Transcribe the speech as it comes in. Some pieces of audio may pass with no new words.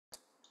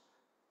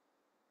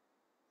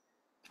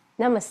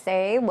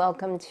Namaste,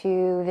 welcome to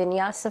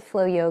Vinyasa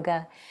Flow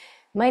Yoga.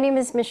 My name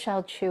is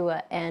Michelle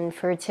Chua, and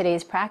for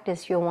today's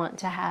practice, you'll want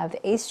to have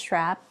a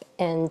strap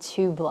and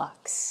 2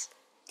 blocks.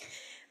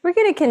 We're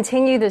going to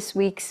continue this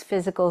week's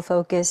physical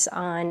focus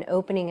on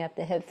opening up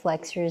the hip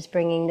flexors,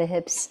 bringing the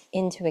hips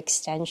into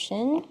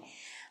extension,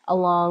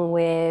 along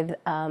with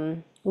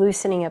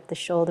loosening up the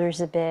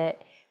shoulders a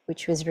bit,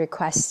 which was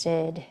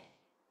requested.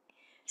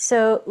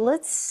 So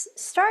let's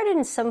start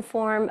in some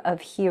form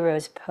of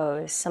hero's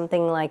pose,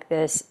 something like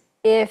this,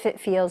 if it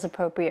feels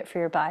appropriate for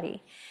your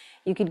body.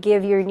 You could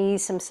give your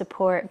knees some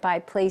support by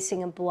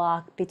placing a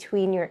block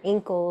between your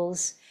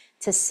ankles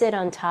to sit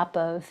on top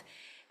of.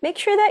 Make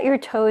sure that your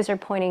toes are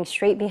pointing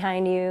straight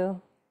behind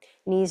you.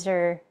 Knees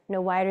are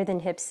no wider than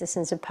hips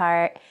distance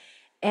apart.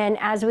 And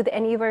as with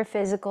any of our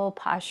physical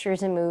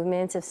postures and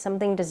movements, if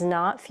something does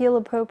not feel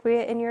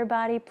appropriate in your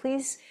body,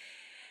 please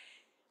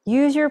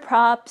use your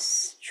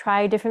props,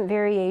 try a different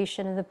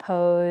variation of the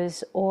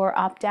pose, or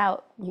opt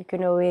out. You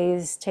can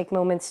always take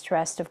moments to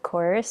rest, of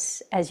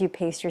course, as you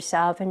pace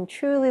yourself and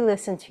truly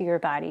listen to your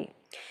body.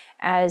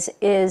 As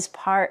is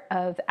part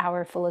of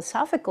our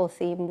philosophical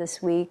theme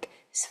this week,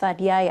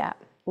 Svadhyaya,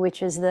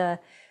 which is the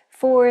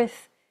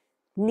 4th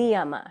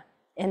niyama.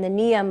 And the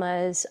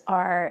niyamas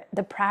are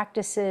the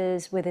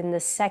practices within the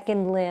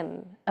 2nd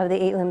limb of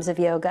the 8 limbs of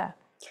yoga.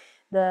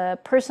 The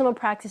personal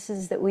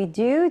practices that we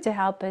do to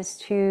help us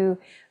to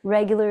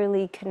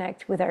regularly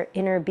connect with our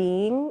inner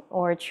being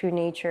or true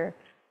nature.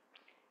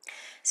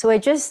 So I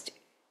just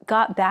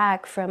got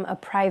back from a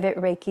private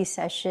Reiki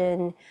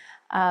session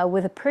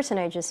with a person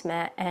I just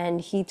met, and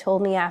he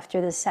told me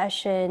after the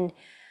session,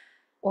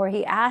 or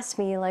he asked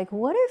me, like,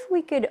 what if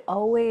we could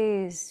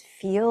always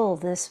feel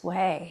this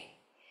way?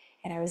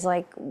 And I was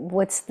like,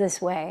 what's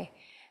this way?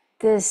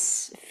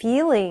 This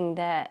feeling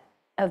that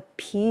of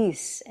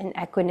peace and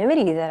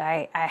equanimity that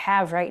I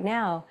have right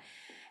now.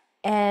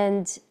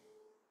 And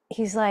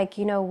he's like,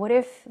 what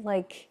if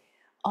like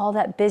all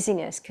that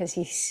busyness, because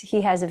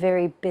he has a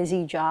very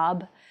busy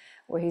job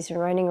where he's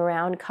running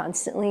around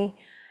constantly,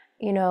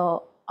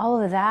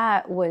 all of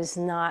that was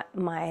not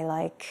my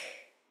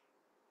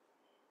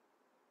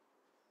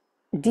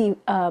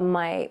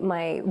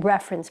my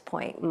reference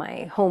point,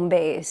 my home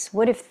base.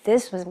 What if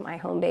this was my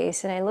home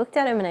base? And I looked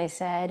at him and I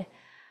said,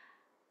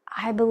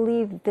 I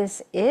believe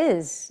this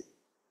is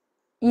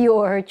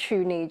your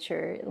true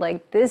nature.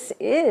 Like, this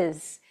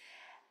is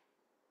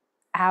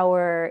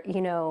our,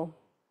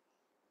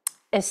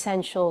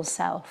 essential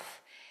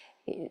self.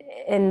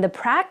 In the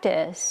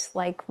practice,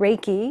 like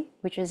Reiki,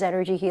 which is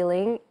energy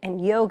healing,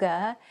 and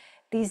yoga,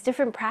 these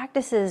different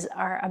practices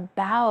are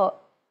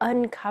about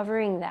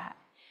uncovering that,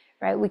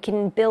 right? We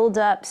can build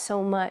up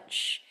so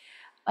much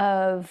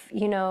of,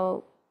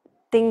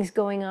 things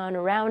going on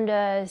around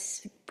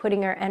us,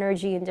 putting our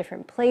energy in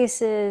different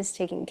places,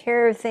 taking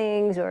care of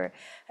things, or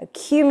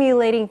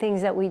accumulating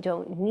things that we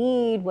don't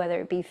need, whether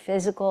it be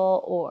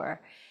physical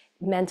or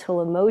mental,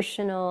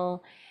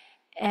 emotional,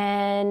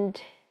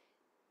 and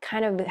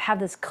kind of have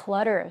this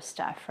clutter of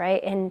stuff,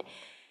 right? And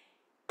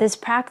this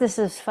practice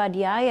of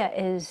Svadhyaya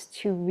is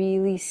to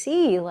really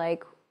see,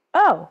 like,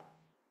 oh,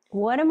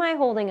 what am I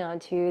holding on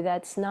to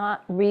that's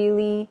not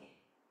really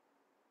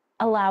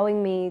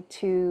allowing me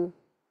to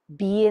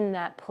be in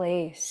that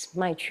place,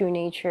 my true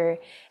nature?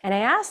 And I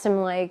asked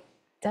him, like,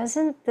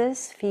 doesn't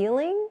this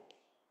feeling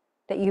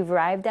that you've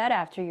arrived at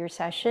after your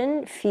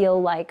session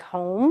feel like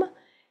home?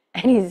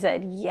 And he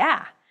said,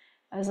 yeah.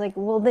 I was like,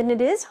 well, then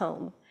it is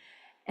home.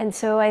 And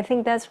so I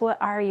think that's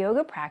what our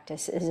yoga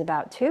practice is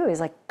about too, is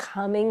like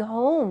coming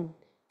home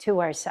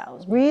to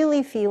ourselves,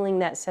 really feeling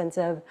that sense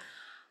of,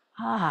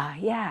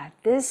 yeah,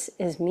 this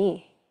is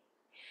me.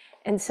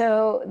 And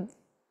so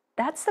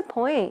that's the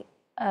point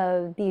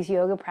of these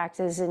yoga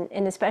practices,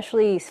 and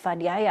especially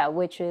Svadhyaya,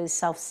 which is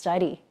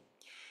self-study,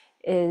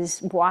 is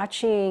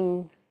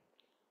watching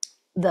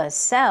the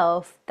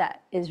self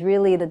that is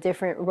really the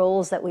different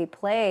roles that we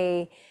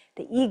play,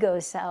 the ego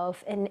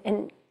self,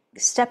 and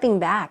stepping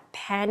back,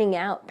 panning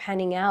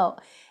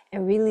out,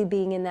 and really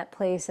being in that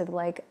place of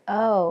like,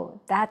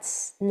 oh,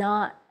 that's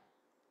not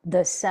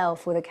the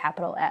self with a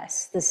capital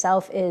S. The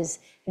self is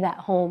that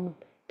home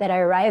that I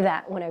arrive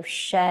at when I've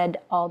shed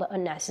all the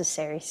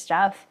unnecessary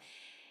stuff.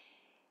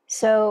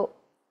 So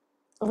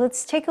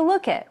let's take a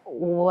look at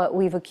what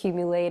we've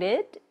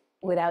accumulated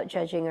without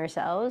judging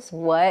ourselves,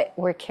 what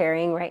we're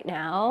carrying right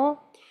now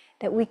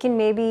that we can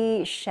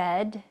maybe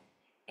shed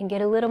and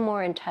get a little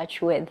more in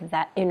touch with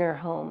that inner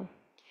home.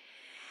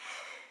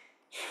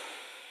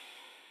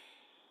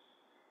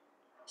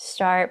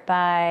 Start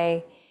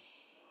by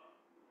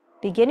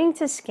beginning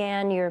to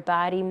scan your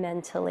body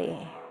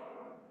mentally,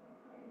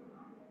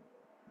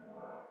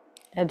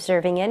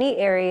 observing any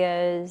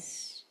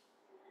areas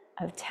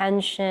of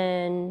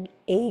tension,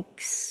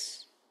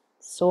 aches,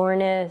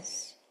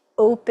 soreness,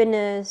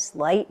 openness,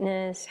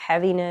 lightness,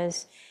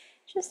 heaviness,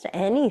 just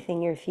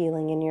anything you're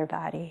feeling in your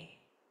body.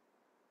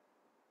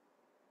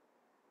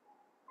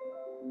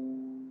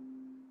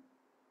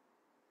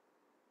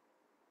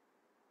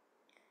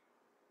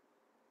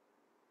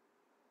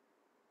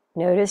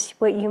 Notice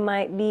what you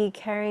might be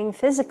carrying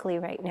physically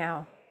right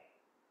now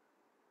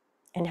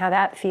and how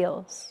that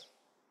feels.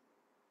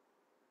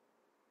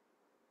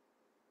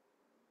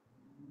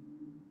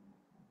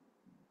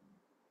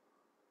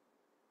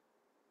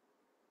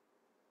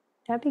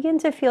 Now begin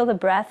to feel the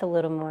breath a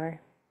little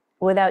more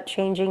without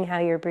changing how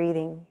you're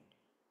breathing.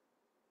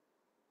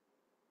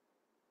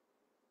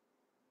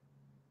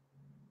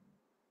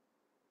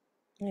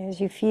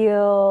 As you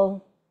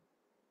feel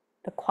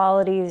the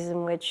qualities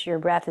in which your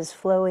breath is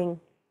flowing,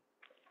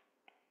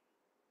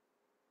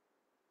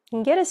 you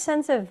can get a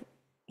sense of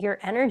your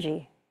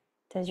energy.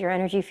 Does your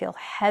energy feel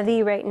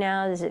heavy right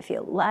now? Does it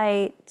feel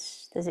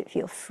light? Does it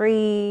feel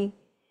free?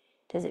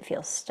 Does it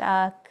feel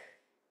stuck?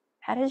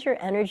 How does your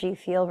energy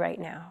feel right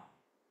now?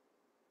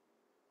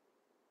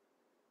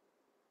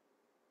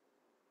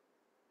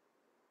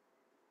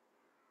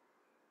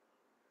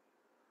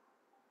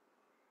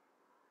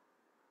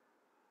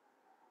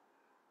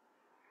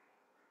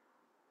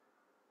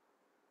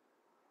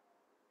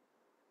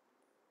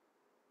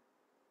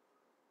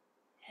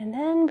 And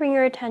then bring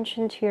your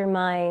attention to your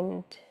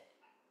mind.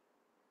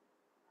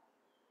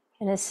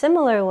 In a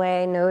similar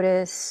way,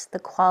 notice the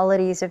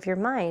qualities of your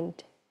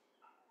mind,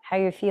 how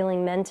you're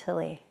feeling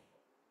mentally.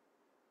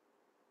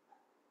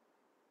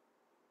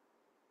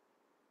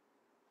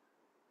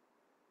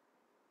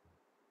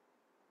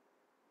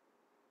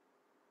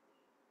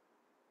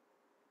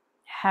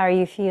 How are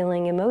you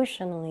feeling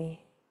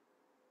emotionally?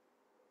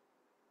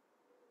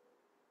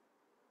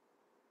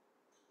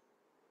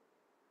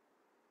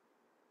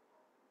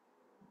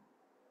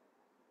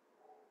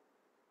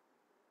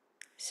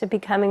 So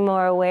becoming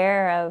more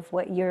aware of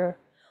what you're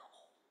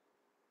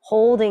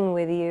holding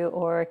with you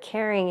or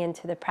carrying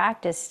into the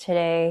practice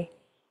today,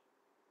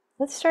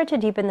 let's start to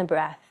deepen the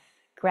breath,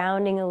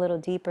 grounding a little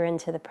deeper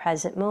into the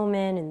present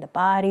moment in the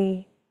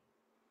body.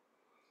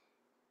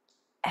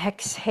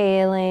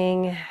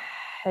 Exhaling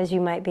as you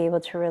might be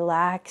able to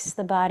relax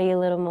the body a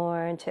little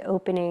more into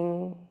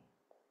opening.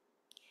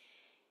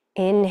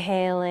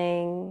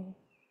 Inhaling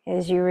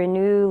as you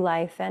renew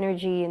life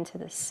energy into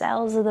the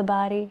cells of the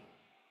body.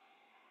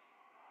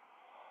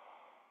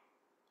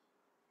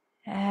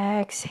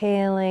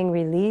 Exhaling,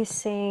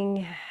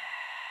 releasing,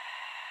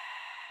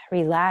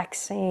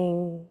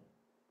 relaxing.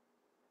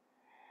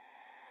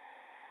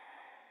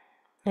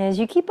 As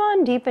you keep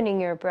on deepening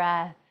your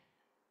breath,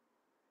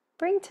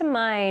 bring to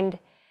mind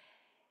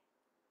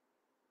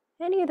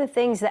any of the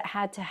things that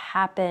had to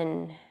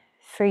happen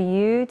for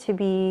you to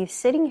be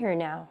sitting here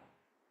now,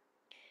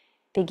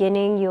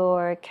 beginning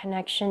your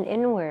connection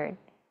inward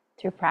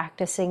through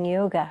practicing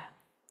yoga.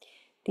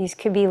 These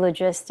could be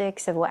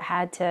logistics of what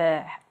had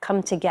to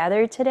come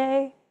together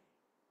today.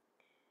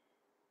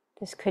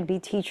 This could be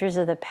teachers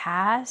of the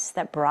past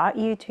that brought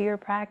you to your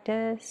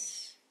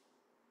practice.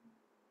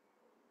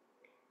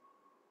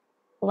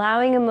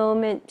 Allowing a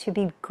moment to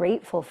be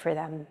grateful for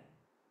them.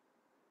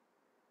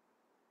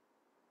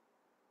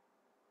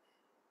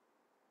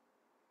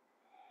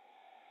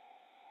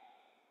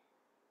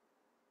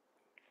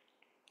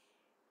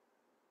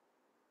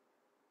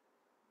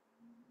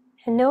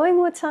 And knowing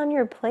what's on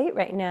your plate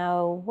right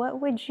now, what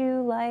would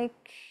you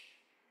like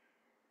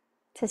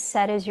to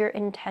set as your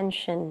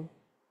intention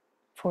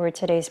for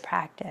today's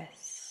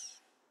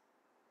practice?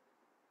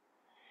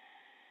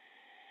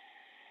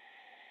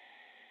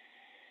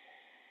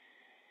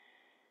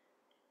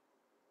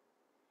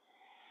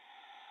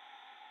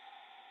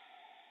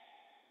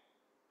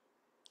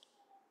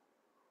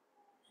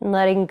 And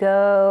letting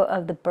go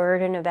of the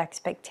burden of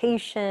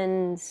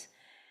expectations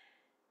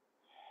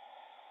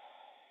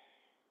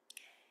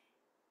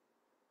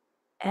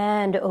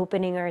and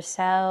opening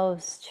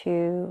ourselves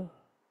to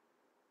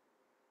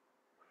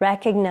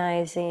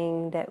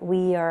recognizing that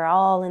we are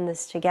all in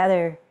this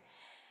together.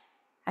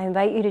 I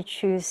invite you to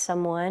choose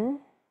someone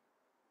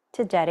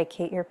to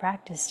dedicate your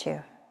practice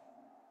to.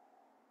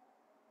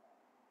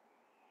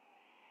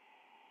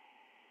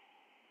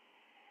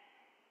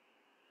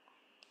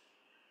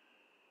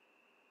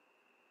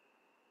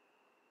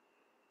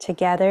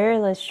 Together,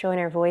 let's join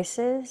our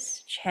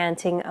voices,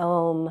 chanting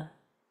Om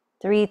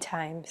 3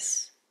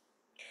 times.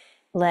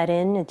 Let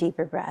in a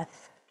deeper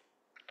breath.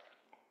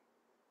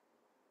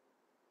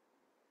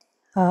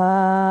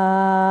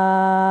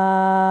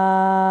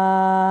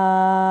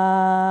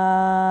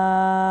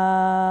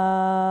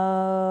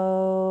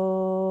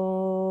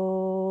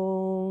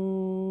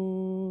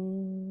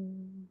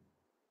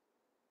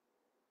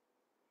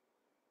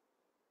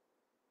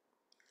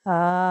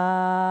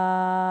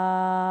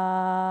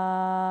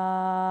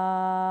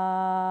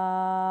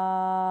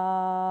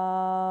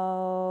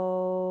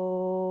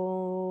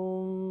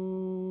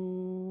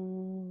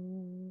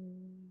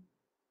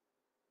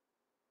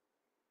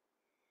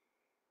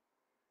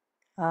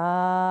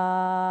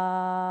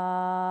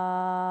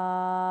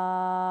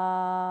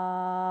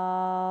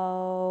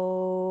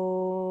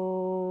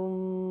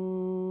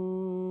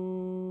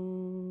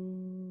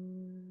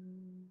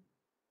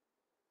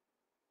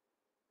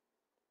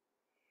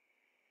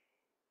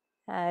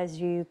 As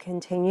you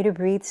continue to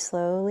breathe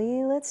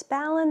slowly, let's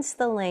balance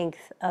the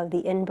length of the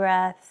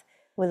in-breath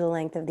with the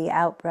length of the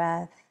out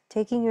breath,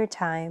 taking your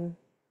time.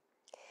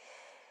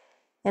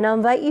 And I'll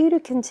invite you to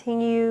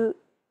continue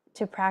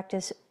to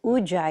practice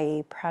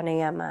Ujjayi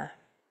pranayama,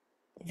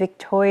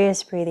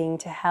 victorious breathing,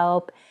 to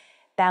help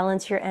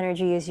balance your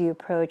energy as you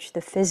approach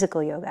the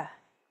physical yoga.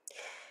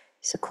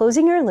 So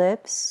closing your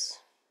lips,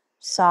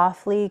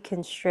 softly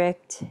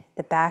constrict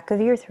the back of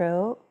your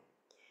throat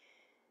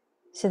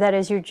so that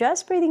as you're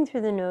just breathing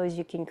through the nose,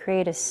 you can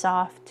create a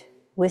soft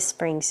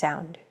whispering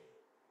sound.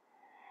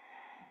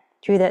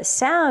 Through that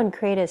sound,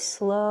 create a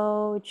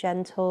slow,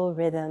 gentle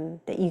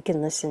rhythm that you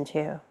can listen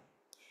to,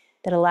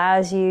 that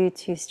allows you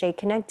to stay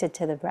connected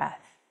to the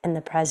breath in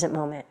the present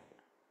moment.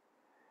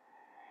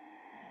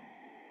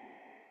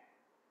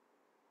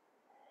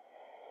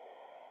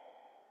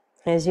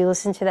 As you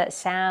listen to that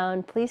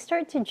sound, please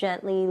start to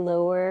gently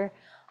lower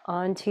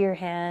onto your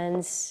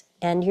hands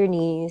and your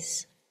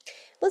knees.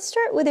 Let's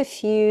start with a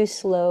few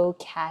slow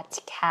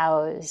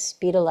cat-cows,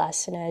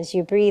 Betalasana. As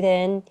you breathe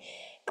in,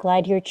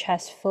 glide your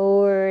chest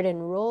forward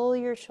and roll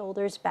your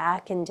shoulders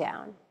back and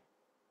down.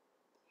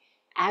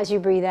 As you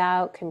breathe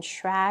out,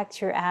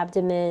 contract your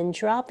abdomen,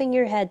 dropping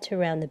your head to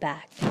round the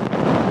back.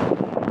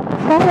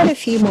 Try that a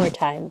few more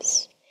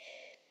times.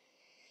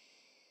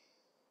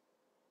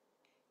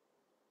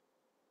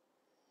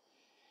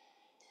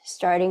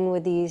 Starting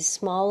with these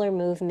smaller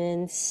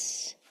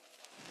movements,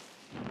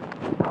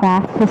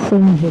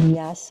 practicing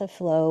Vinyasa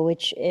flow,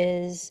 which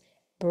is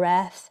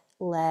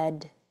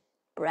breath-led,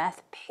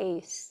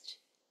 breath-paced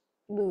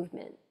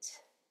movement.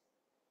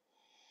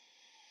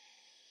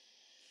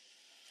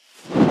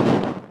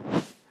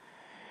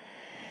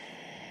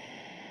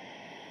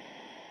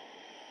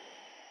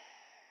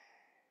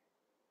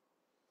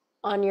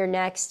 On your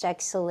next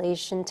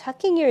exhalation,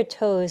 tucking your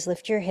toes,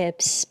 lift your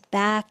hips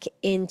back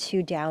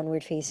into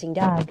downward facing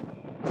dog.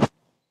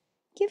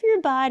 Give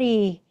your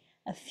body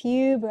a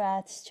few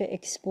breaths to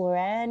explore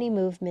any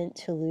movement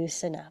to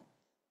loosen up,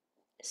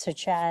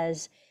 such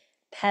as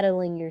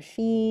pedaling your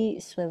feet,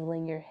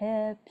 swiveling your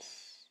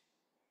hips,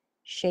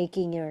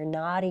 shaking or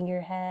nodding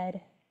your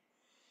head.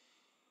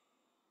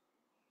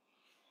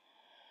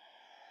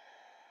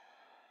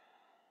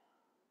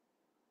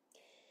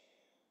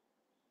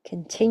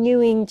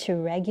 Continuing to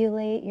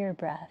regulate your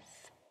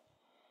breath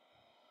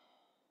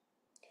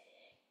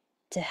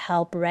to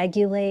help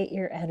regulate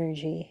your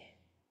energy.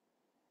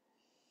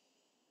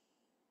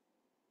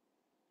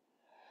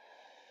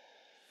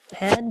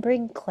 And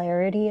bring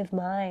clarity of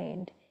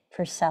mind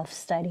for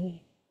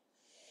self-study.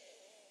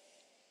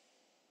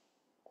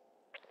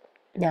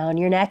 Now on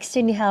your next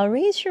inhale,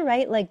 raise your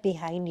right leg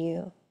behind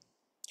you.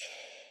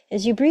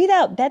 As you breathe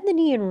out, bend the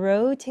knee and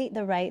rotate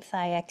the right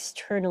thigh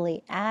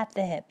externally at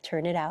the hip.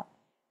 Turn it out.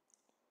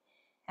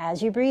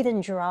 As you breathe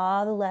in,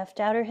 draw the left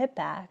outer hip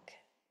back.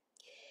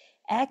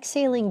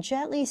 Exhaling,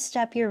 gently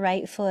step your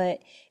right foot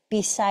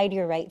beside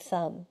your right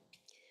thumb.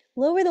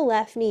 Lower the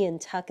left knee and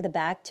tuck the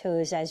back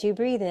toes. As you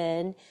breathe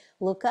in,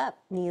 look up,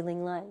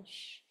 kneeling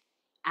lunge.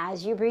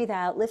 As you breathe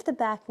out, lift the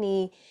back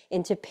knee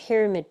into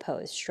pyramid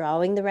pose,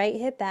 drawing the right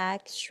hip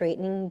back,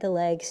 straightening the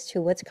legs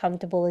to what's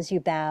comfortable as you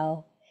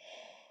bow.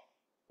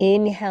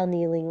 Inhale,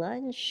 kneeling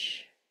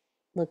lunge.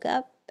 Look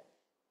up.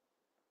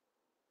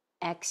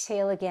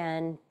 Exhale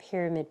again,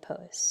 pyramid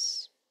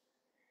pose.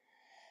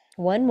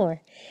 One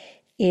more.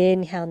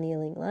 Inhale,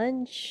 kneeling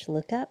lunge.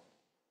 Look up.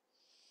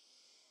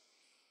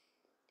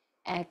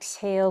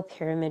 Exhale,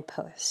 pyramid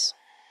pose.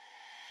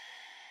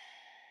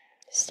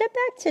 Step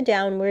back to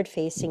downward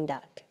facing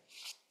dog.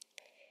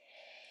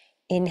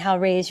 Inhale,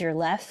 raise your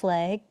left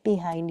leg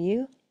behind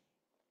you.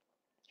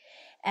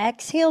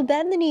 Exhale,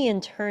 bend the knee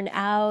and turn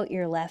out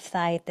your left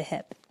thigh at the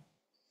hip.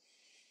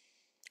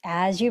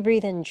 As you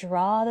breathe in,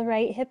 draw the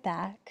right hip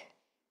back.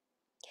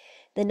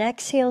 Then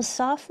exhale,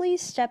 softly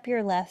step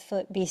your left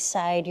foot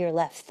beside your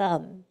left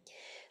thumb.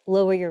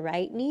 Lower your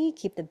right knee,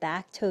 keep the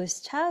back toes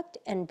tucked,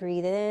 and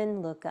breathe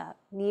in, look up,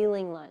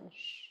 kneeling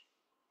lunge.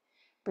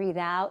 Breathe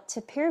out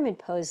to pyramid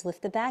pose,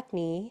 lift the back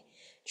knee,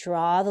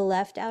 draw the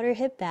left outer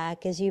hip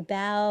back as you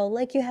bow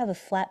like you have a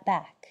flat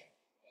back.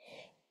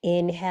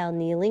 Inhale,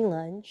 kneeling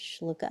lunge,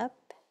 look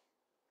up.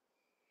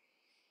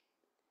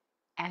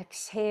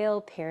 Exhale,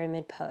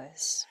 pyramid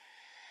pose.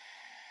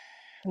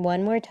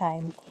 One more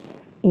time.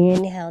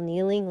 Inhale,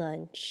 kneeling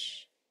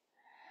lunge.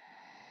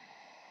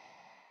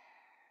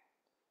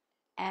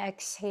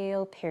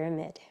 Exhale,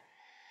 pyramid.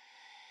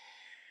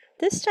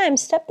 This time,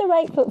 step the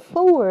right foot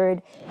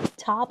forward,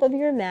 top of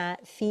your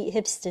mat, feet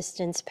hips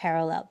distance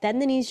parallel.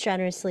 Bend the knees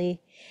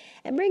generously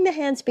and bring the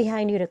hands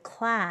behind you to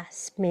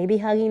clasp, maybe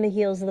hugging the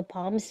heels of the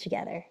palms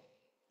together.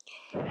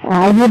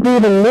 As you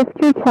breathe in, lift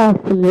your chest,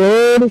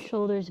 roll the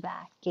shoulders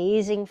back,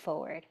 gazing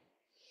forward.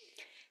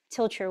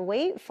 Tilt your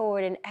weight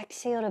forward and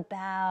exhale to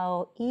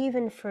bow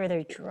even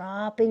further,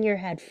 dropping your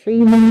head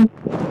freely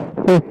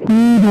for a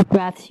few deep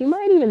breaths. You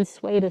might even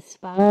sway the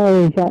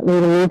spine gently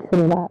to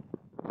loosen it up.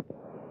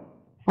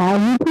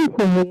 As you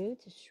continue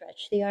to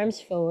stretch the arms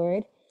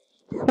forward,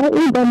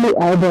 slightly bend the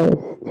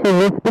elbows to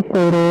lift the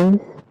shoulders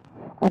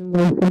and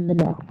lengthen the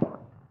neck.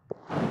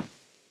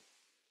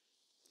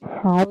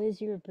 How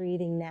is your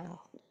breathing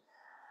now?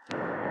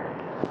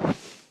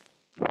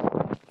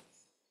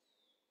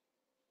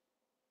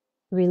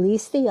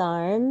 Release the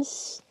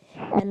arms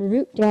and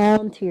root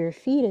down to your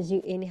feet as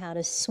you inhale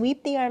to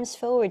sweep the arms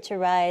forward to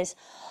rise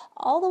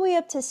all the way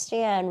up to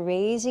stand,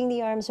 raising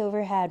the arms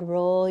overhead.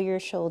 Roll your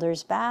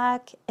shoulders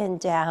back and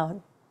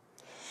down.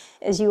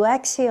 As you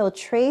exhale,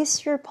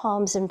 trace your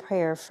palms in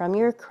prayer from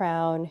your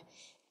crown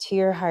to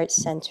your heart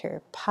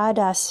center.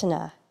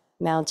 Padasana,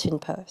 mountain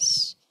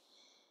pose.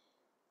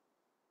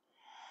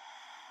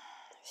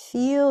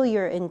 Feel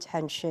your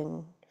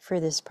intention for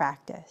this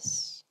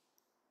practice.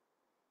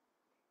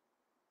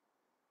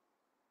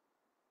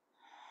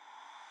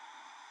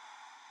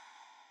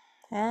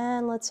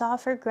 And let's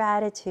offer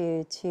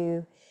gratitude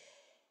to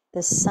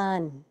the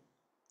sun,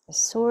 the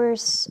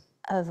source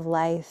of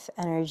life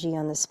energy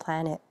on this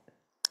planet.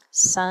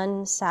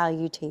 Sun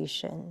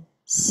salutation,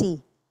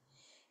 Si.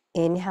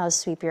 Inhale,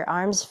 sweep your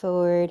arms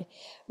forward,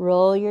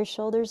 roll your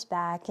shoulders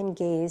back and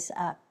gaze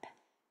up.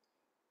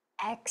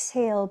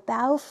 Exhale,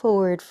 bow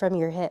forward from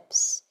your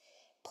hips.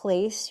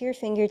 Place your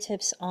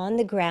fingertips on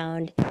the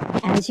ground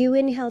as you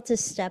inhale to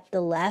step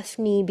the left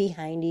knee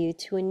behind you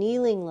to a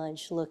kneeling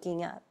lunge,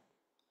 looking up.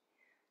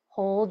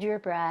 Hold your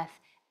breath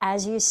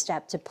as you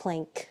step to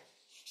plank.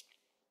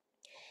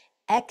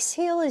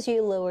 Exhale as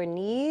you lower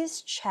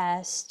knees,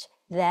 chest,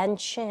 then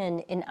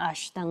chin in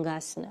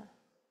Ashtangasana.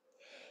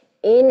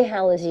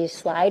 Inhale as you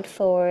slide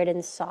forward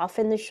and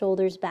soften the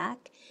shoulders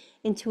back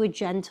into a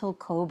gentle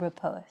cobra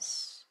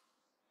pose.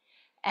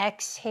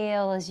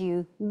 Exhale as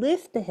you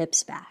lift the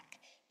hips back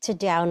to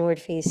downward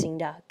facing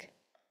dog.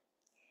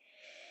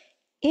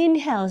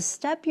 Inhale,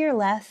 step your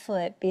left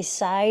foot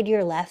beside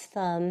your left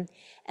thumb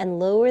and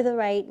lower the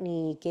right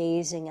knee,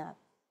 gazing up.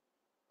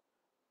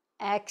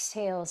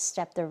 Exhale,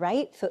 step the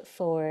right foot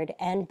forward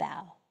and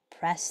bow.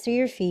 Press through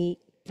your feet.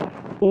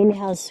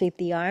 Inhale, sweep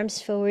the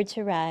arms forward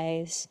to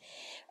rise.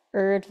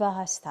 Urdhva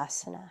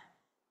Hastasana.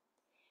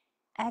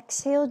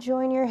 Exhale,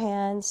 join your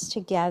hands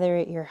together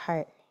at your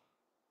heart.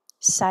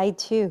 Side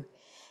two.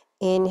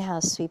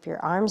 Inhale, sweep your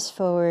arms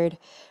forward.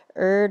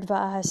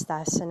 Urdhva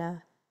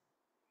Hastasana.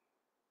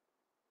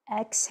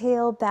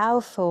 Exhale,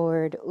 bow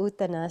forward,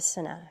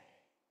 Uttanasana.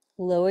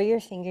 Lower your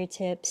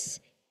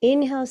fingertips.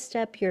 Inhale,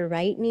 step your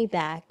right knee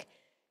back,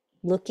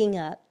 looking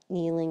up,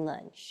 kneeling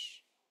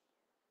lunge.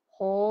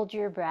 Hold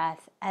your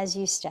breath as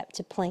you step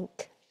to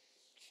plank.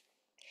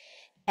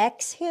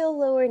 Exhale,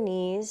 lower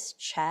knees,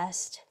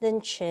 chest, then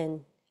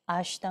chin,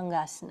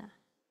 Ashtangasana.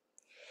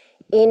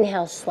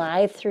 Inhale,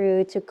 slide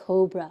through to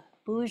Cobra,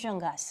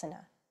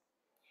 Bhujangasana.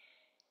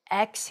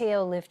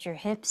 Exhale, lift your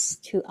hips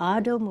to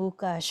Adho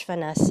Mukha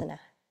Svanasana.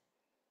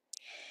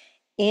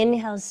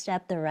 Inhale,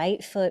 step the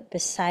right foot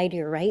beside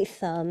your right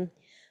thumb.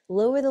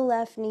 Lower the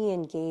left knee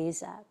and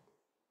gaze up.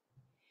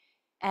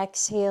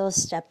 Exhale,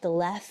 step the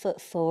left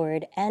foot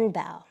forward and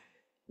bow.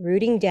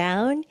 Rooting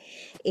down,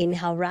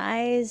 inhale,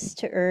 rise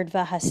to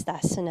Urdhva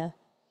Hastasana.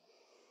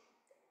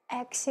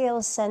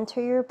 Exhale,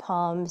 center your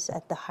palms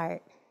at the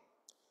heart.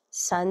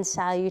 Sun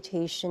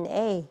salutation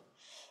A.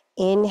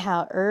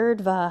 Inhale,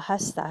 Urdhva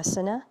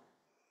Hastasana.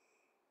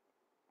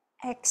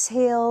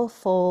 Exhale,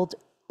 fold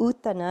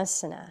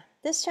Uttanasana.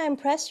 This time,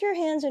 press your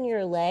hands on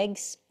your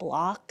legs,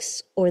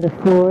 blocks, or the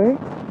floor,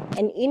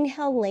 and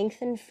inhale,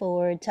 lengthen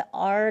forward to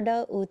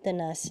Ardha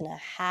Uttanasana,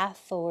 half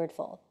forward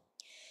fold.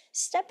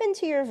 Step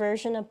into your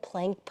version of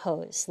plank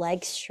pose,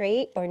 legs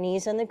straight or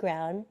knees on the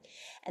ground.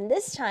 And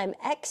this time,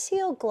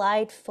 exhale,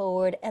 glide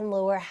forward and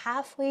lower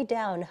halfway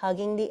down,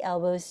 hugging the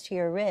elbows to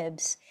your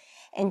ribs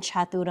in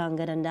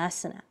Chaturanga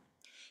Dandasana.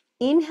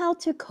 Inhale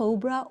to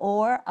Cobra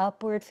or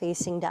upward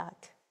facing dog.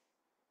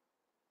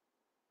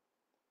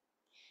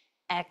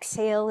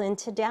 Exhale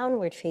into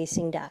downward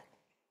facing dog.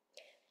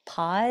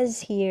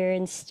 Pause here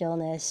in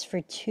stillness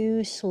for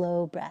 2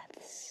 slow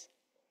breaths.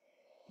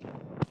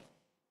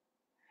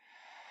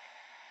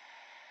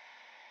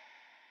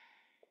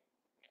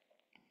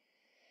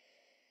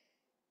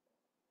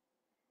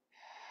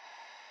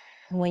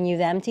 When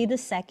you've emptied the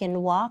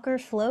second, walk or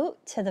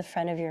float to the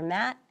front of your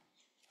mat,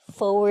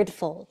 forward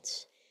fold.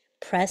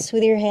 Press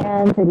with your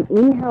hands and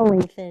inhale,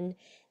 lengthen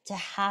to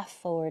half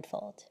forward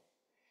fold.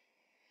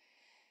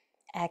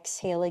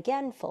 Exhale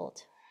again,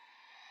 fold.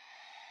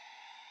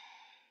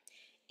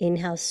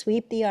 Inhale,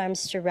 sweep the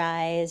arms to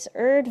rise,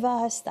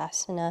 Urdhva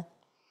Hastasana.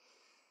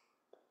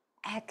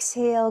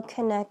 Exhale,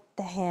 connect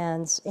the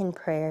hands in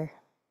prayer.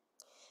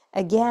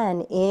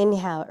 Again,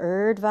 inhale,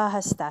 Urdhva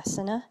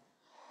Hastasana.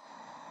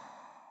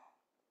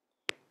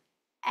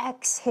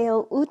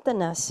 Exhale,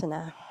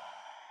 Uttanasana.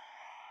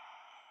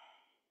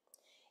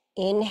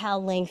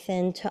 Inhale,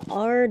 lengthen to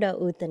Ardha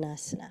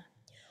Uttanasana.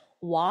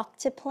 Walk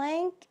to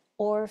plank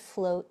or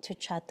float to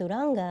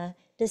Chaturanga.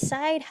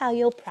 Decide how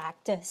you'll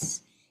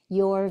practice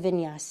your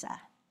Vinyasa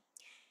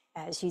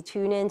as you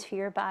tune into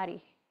your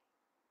body.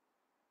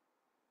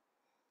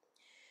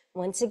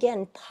 Once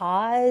again,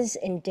 pause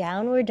in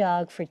downward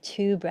dog for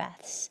 2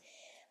 breaths.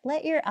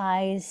 Let your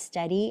eyes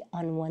steady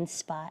on one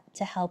spot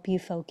to help you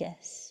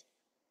focus.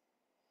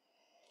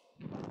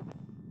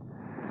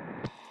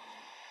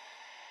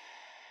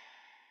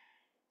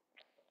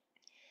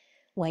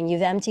 When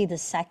you've emptied the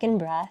second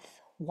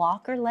breath,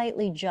 walk or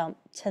lightly jump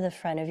to the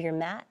front of your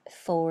mat,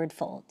 forward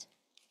fold.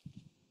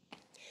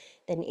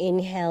 Then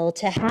inhale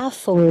to half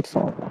forward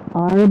fold,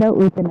 Ardha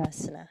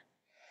Uttanasana.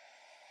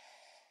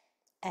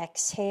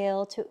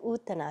 Exhale to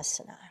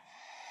Uttanasana.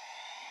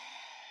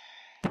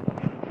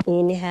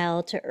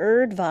 Inhale to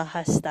Urdhva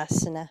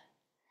Hastasana.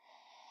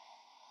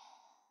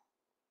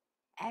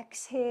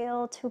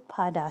 Exhale to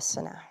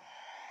Padasana.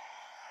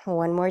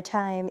 One more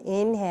time,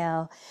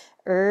 inhale,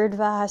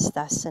 Urdhva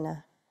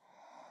Hastasana.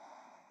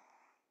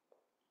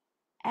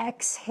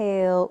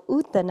 Exhale,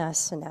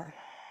 Uttanasana.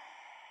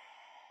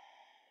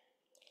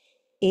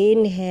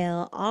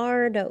 Inhale,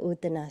 Ardha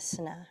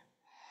Uttanasana.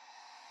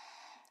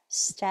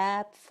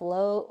 Step,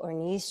 float, or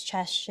knees,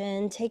 chest,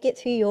 chin. Take it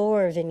through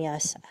your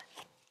vinyasa.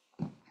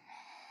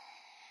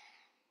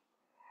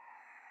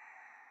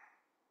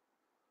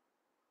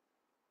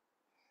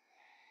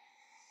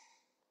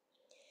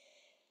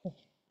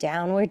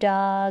 Downward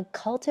dog.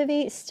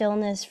 Cultivate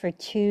stillness for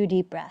 2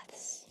 deep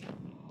breaths.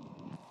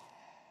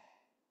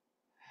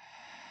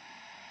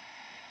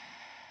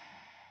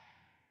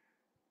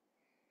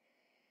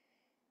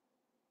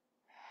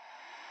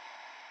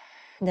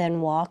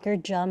 Then walk or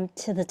jump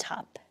to the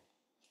top.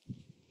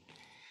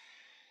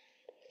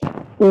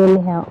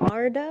 Inhale,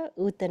 Ardha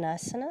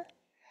Uttanasana.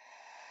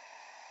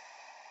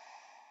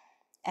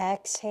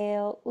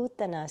 Exhale,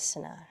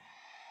 Uttanasana.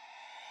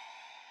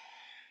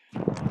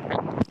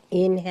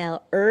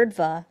 Inhale,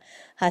 Urdhva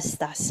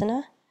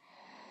Hastasana.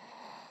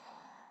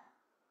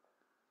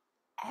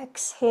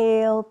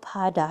 Exhale,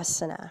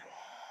 Padasana.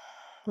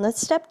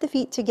 Let's step the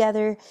feet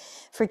together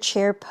for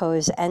chair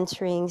pose,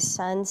 entering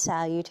Sun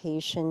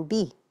Salutation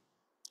B,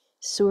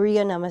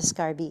 Surya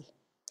Namaskar B.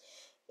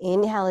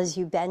 Inhale as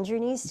you bend your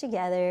knees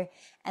together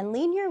and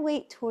lean your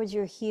weight towards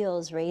your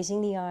heels,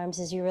 raising the arms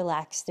as you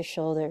relax the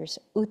shoulders,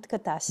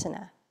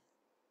 Utkatasana.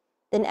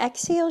 Then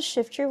exhale,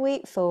 shift your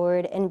weight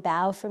forward and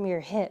bow from your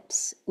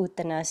hips,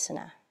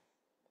 Uttanasana.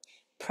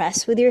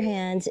 Press with your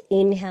hands,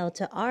 inhale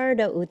to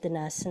Ardha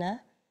Uttanasana,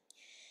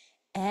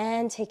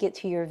 and take it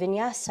to your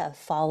vinyasa.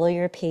 Follow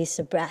your pace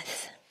of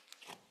breath.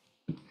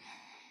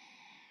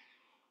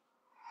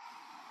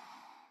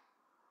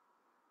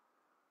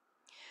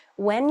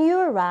 When you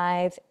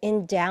arrive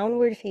in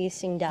downward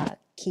facing dog,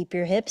 keep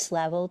your hips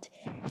leveled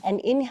and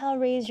inhale,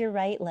 raise your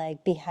right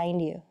leg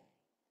behind you.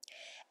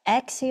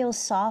 Exhale,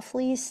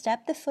 softly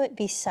step the foot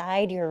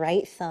beside your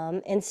right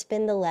thumb and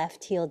spin the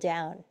left heel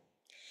down.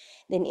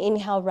 Then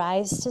inhale,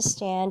 rise to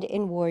stand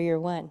in Warrior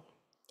One.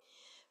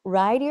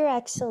 Ride your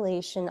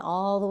exhalation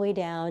all the way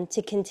down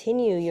to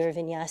continue your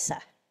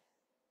vinyasa.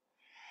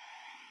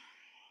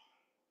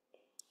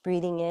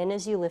 Breathing in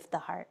as you lift the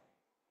heart.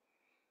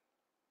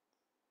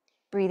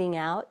 Breathing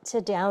out to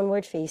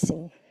downward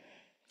facing.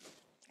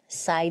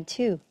 Side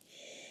 2.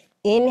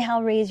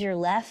 Inhale, raise your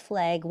left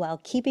leg while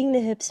keeping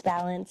the hips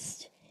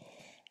balanced.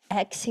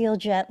 Exhale,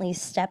 gently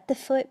step the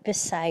foot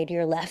beside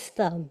your left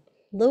thumb.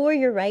 Lower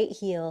your right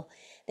heel.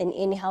 Then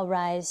inhale,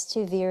 rise to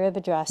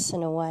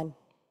Virabhadrasana 1.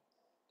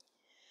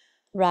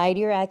 Ride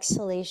your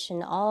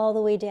exhalation all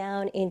the way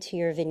down into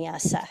your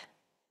vinyasa.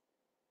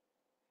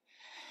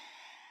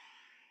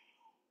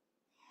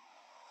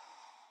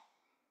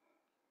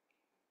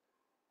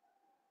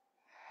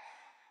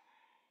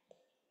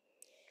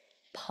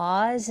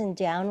 Pause in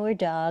downward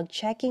dog,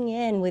 checking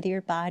in with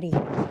your body.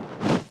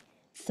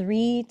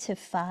 3 to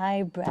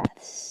 5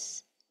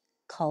 breaths,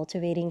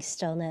 cultivating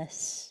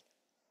stillness.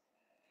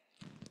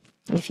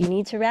 If you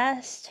need to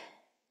rest,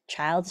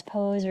 child's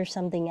pose or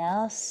something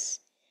else,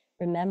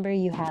 remember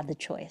you have the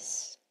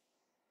choice.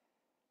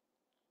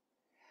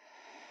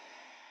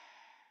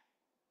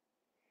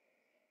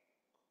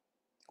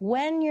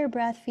 When your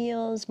breath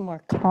feels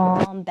more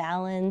calm,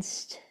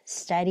 balanced,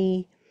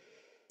 steady,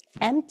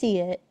 empty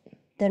it,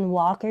 then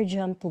walk or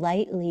jump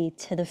lightly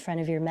to the front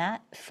of your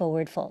mat,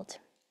 forward fold.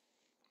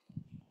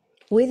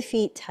 With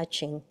feet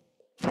touching.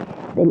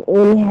 Then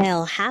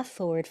inhale, half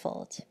forward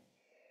fold.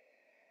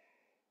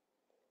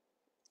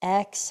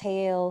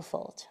 Exhale,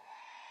 fold.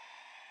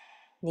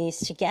 Knees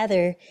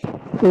together.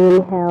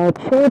 Inhale,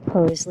 chair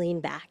pose, lean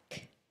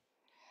back.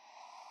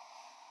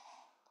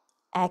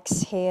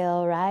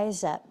 Exhale,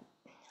 rise up.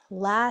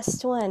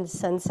 Last one,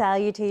 Sun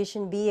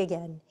Salutation B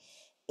again.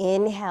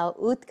 Inhale,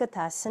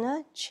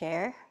 Utkatasana,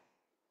 chair.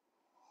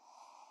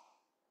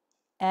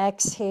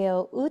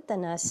 Exhale,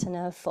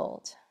 Uttanasana,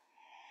 fold.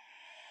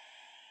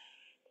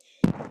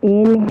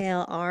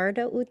 Inhale,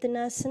 Ardha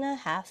Uttanasana,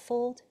 half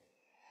fold.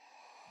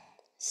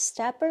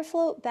 Step or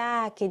float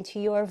back into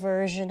your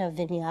version of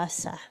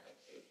Vinyasa.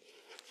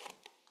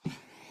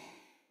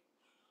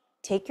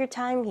 Take your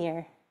time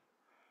here.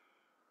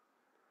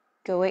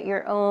 Go at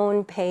your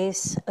own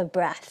pace of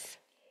breath.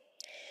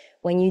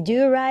 When you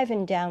do arrive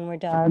in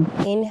downward dog,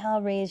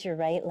 inhale, raise your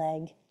right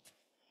leg.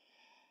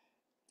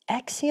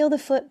 Exhale the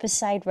foot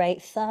beside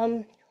right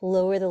thumb,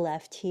 lower the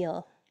left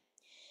heel.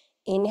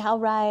 Inhale,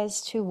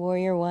 rise to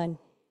Warrior One.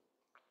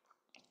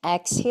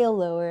 Exhale,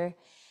 lower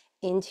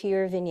into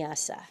your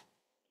vinyasa.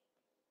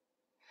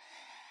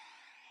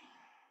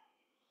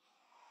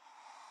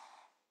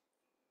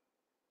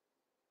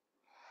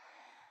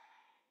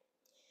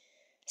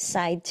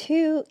 Side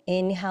 2,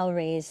 inhale,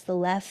 raise the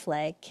left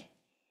leg.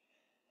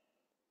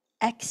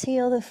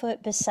 Exhale the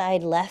foot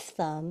beside left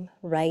thumb,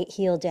 right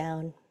heel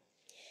down.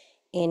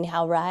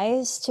 Inhale,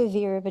 rise to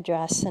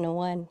Virabhadrasana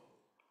 1.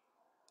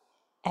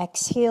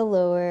 Exhale,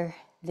 lower,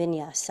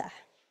 Vinyasa.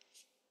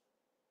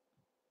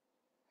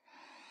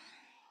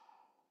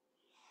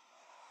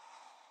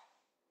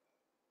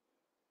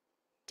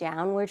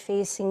 Downward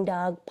facing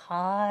dog,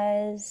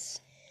 pause.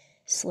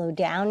 Slow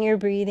down your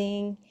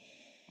breathing.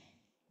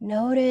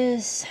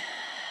 Notice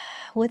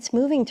what's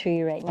moving through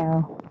you right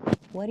now.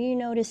 What are you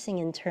noticing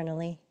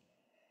internally?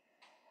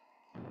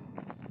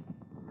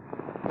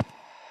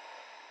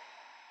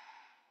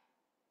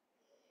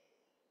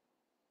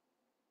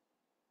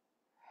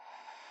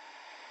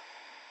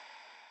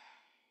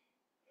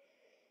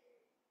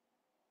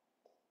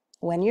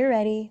 When you're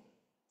ready,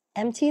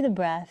 empty the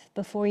breath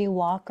before you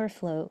walk or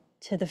float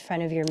to the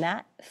front of your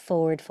mat,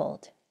 forward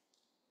fold.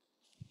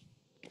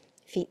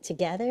 Feet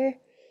together.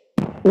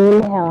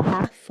 Inhale,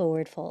 half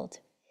forward fold.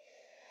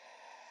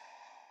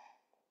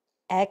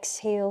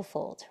 Exhale,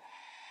 fold.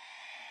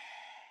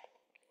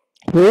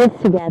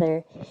 Heels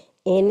together.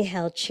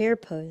 Inhale, chair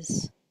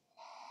pose.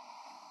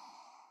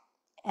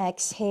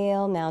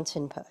 Exhale,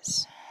 mountain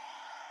pose.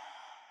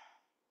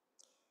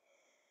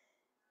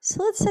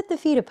 So let's set the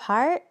feet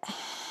apart,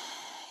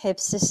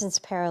 hips distance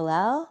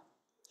parallel,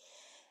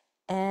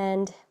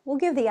 and we'll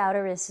give the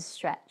outer wrist a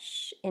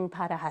stretch in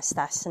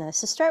Padahastasana.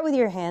 So start with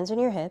your hands on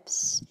your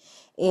hips.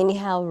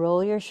 Inhale,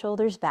 roll your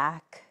shoulders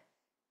back.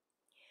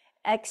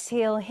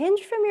 Exhale,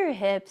 hinge from your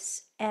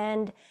hips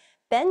and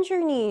bend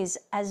your knees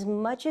as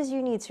much as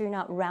you need so you're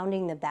not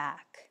rounding the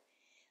back.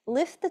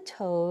 Lift the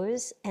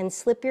toes and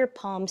slip your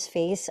palms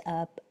face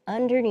up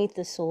underneath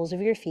the soles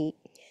of your feet.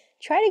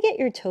 Try to get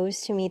your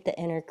toes to meet the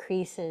inner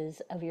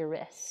creases of your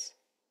wrists.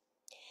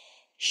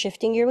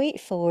 Shifting your weight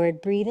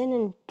forward, breathe in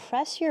and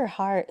press your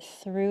heart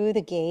through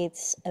the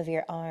gates of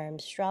your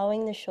arms,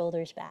 drawing the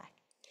shoulders back.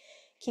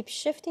 Keep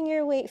shifting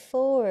your weight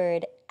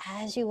forward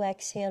as you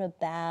exhale to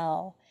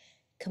bow,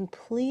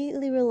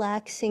 completely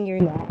relaxing your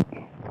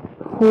neck,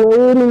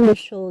 floating the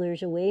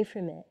shoulders away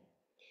from it,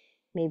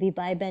 maybe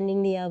by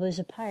bending the elbows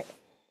apart.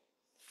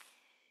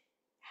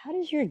 How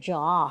does your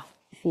jaw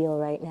feel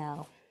right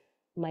now?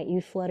 Might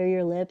you flutter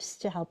your lips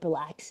to help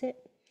relax it?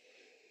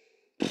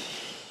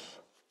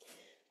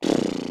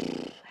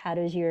 How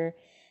does your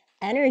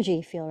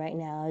energy feel right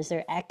now? Is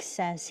there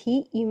excess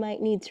heat you might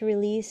need to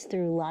release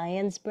through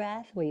lion's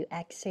breath, where you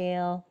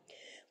exhale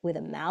with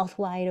a mouth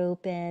wide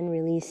open,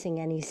 releasing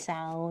any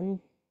sound,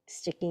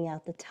 sticking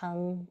out the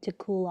tongue to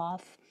cool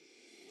off?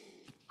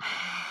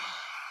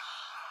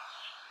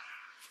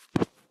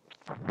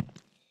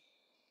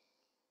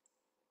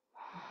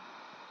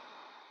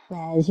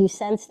 As you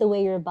sense the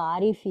way your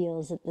body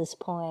feels at this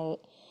point,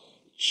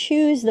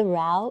 choose the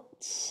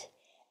route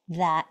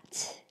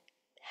that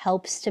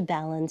helps to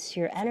balance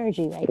your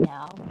energy right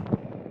now.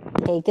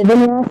 Take a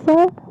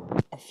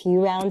vinyasa, a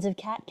few rounds of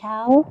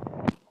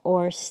cat-cow,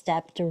 or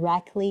step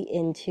directly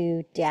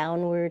into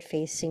downward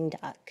facing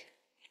dog.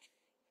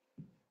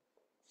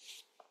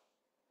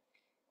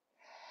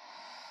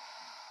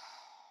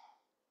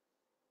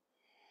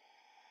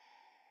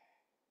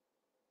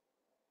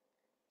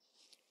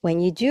 When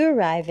you do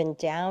arrive in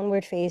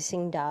downward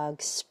facing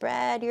dog,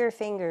 spread your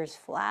fingers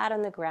flat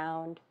on the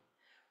ground.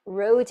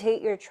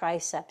 Rotate your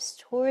triceps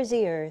towards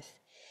the earth,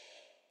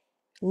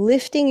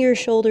 lifting your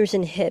shoulders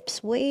and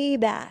hips way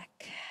back.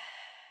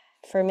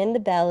 Firm in the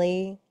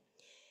belly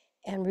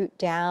and root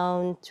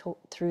down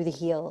through the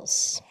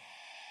heels.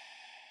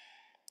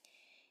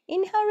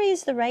 Inhale,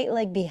 raise the right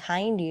leg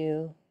behind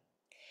you.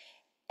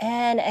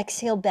 And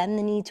exhale, bend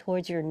the knee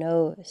towards your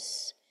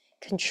nose.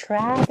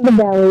 Contract the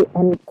belly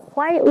and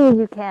quietly as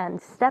you can,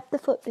 step the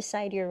foot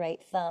beside your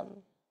right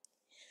thumb.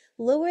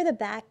 Lower the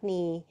back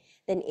knee,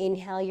 then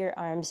inhale your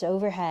arms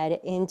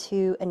overhead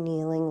into a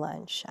kneeling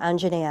lunge,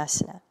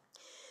 Anjaneyasana.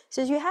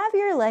 So as you have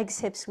your legs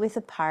hips width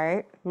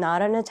apart,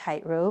 not on a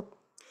tightrope,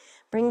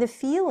 bring the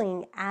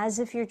feeling as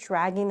if you're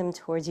dragging them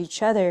towards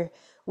each other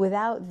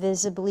without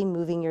visibly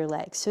moving your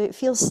legs. So it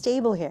feels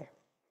stable here.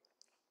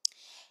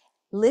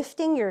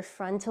 Lifting your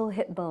frontal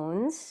hip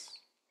bones,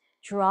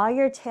 draw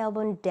your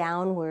tailbone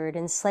downward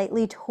and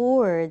slightly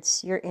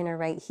towards your inner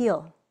right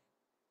heel.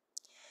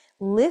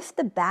 Lift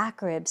the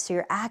back ribs so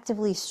you're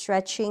actively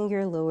stretching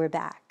your lower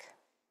back.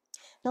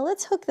 Now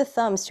let's hook the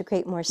thumbs to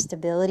create more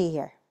stability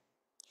here.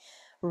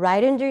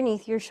 Right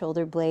underneath your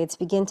shoulder blades,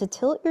 begin to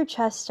tilt your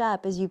chest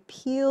up as you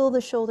peel the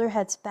shoulder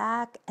heads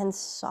back and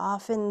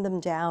soften them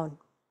down.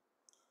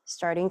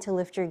 Starting to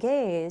lift your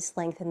gaze,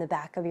 lengthen the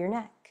back of your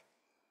neck.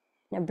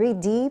 Now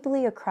breathe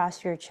deeply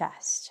across your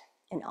chest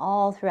and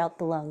all throughout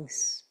the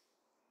lungs.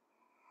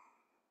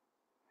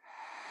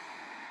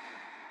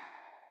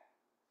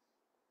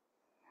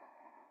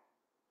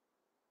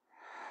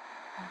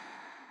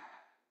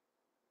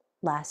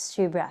 Last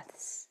 2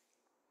 breaths.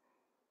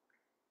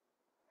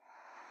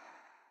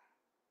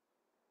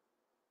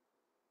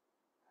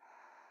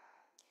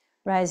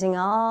 Rising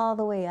all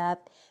the way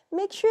up.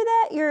 Make sure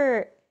that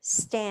your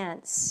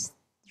stance,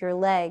 your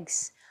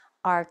legs,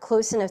 are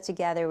close enough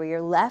together where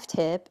your left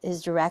hip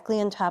is directly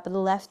on top of the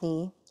left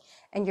knee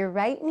and your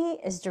right knee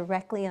is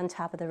directly on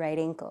top of the right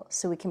ankle,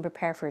 so we can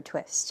prepare for a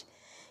twist.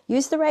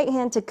 Use the right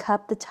hand to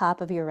cup the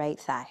top of your right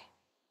thigh.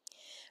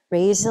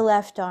 Raise the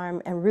left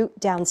arm and root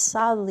down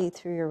solidly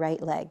through your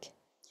right leg.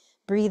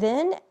 Breathe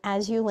in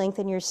as you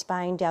lengthen your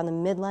spine down the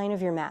midline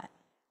of your mat.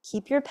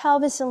 Keep your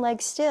pelvis and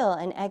legs still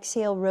and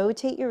exhale,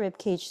 rotate your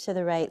ribcage to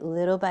the right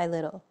little by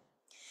little.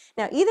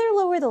 Now either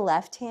lower the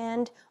left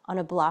hand on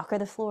a block or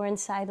the floor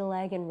inside the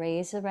leg and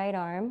raise the right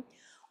arm,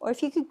 or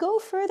if you could go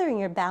further and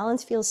your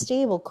balance feels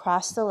stable,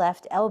 cross the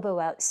left elbow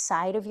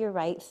outside of your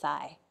right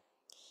thigh.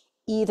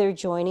 Either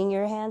joining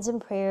your hands in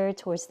prayer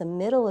towards the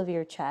middle of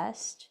your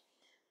chest,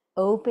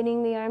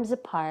 opening the arms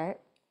apart,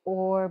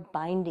 or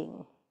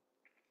binding.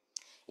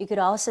 You could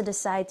also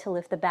decide to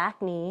lift the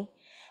back knee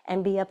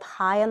and be up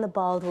high on the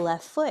ball of the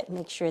left foot.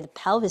 Make sure the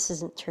pelvis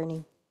isn't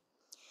turning.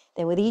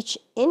 Then with each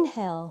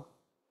inhale,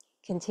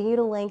 continue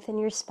to lengthen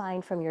your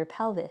spine from your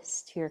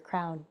pelvis to your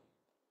crown.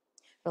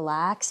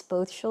 Relax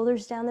both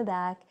shoulders down the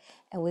back,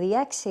 and with the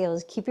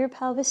exhales, keep your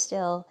pelvis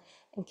still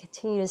and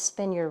continue to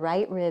spin your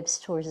right ribs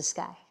towards the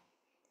sky.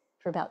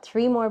 For about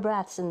 3 more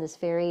breaths in this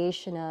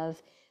variation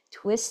of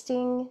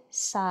twisting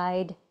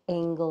side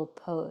angle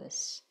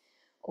pose,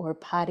 or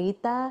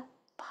Parita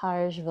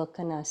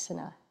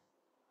Parshvakonasana.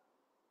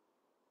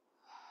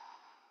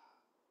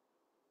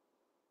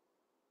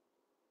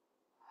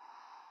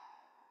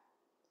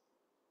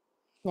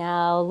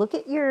 Now look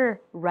at your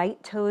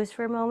right toes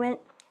for a moment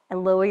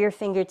and lower your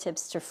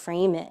fingertips to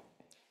frame it.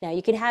 Now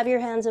you can have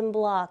your hands on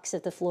blocks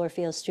if the floor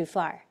feels too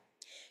far.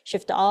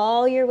 Shift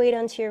all your weight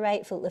onto your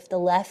right foot. Lift the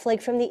left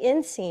leg from the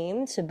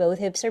inseam so both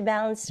hips are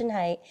balanced in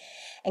height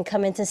and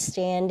come into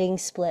standing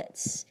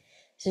splits.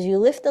 So as you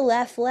lift the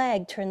left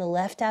leg, turn the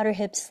left outer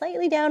hip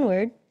slightly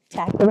downward,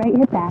 tack the right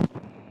hip back,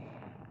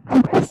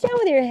 and press down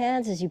with your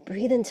hands as you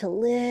breathe in to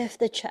lift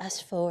the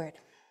chest forward.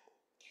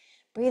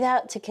 Breathe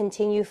out to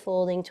continue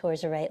folding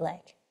towards the right leg.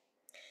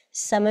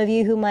 Some of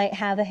you who might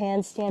have a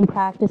handstand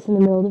practice in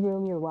the middle of the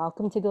room, you're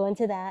welcome to go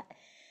into that.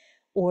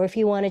 Or if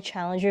you want to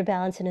challenge your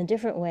balance in a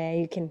different way,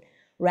 you can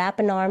wrap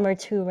an arm or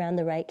two around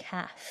the right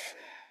calf.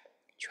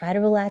 Try to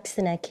relax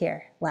the neck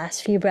here.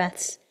 Last few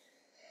breaths.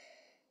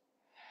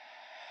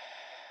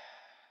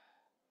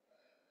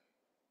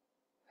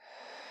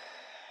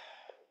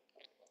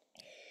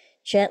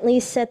 Gently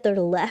set the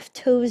left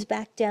toes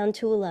back down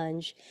to a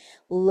lunge.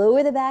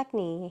 Lower the back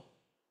knee.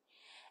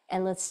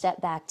 And let's step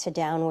back to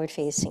downward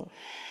facing.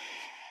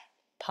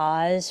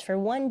 Pause for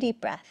 1 deep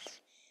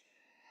breath.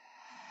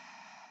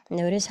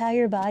 Notice how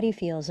your body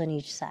feels on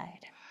each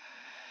side.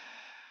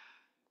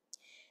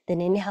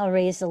 Then inhale,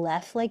 raise the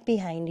left leg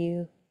behind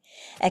you.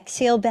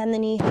 Exhale, bend the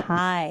knee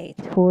high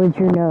towards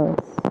your nose.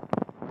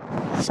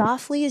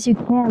 Softly as you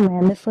can,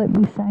 land the foot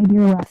beside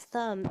your left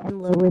thumb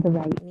and lower the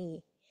right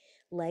knee.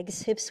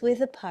 Legs hips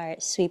width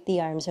apart, sweep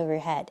the arms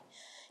overhead.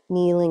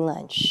 Kneeling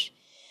lunge.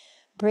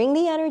 Bring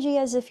the energy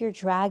as if you're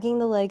dragging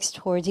the legs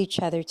towards each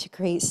other to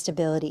create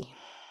stability.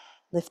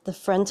 Lift the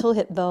frontal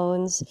hip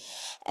bones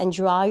and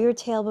draw your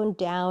tailbone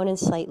down and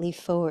slightly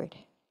forward.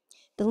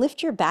 Then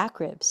lift your back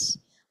ribs.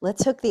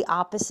 Let's hook the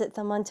opposite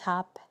thumb on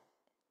top.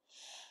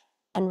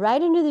 And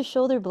right under the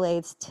shoulder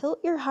blades, tilt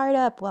your heart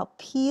up while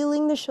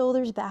peeling the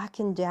shoulders back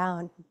and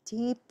down.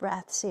 Deep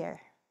breaths here.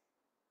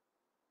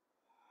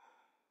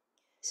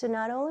 So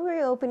not only are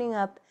you opening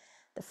up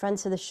the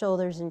fronts of the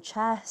shoulders and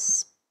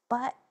chest,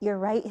 but your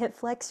right hip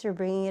flexor,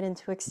 bringing it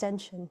into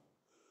extension.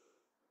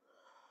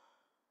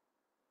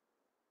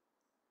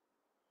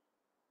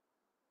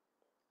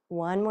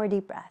 One more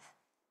deep breath.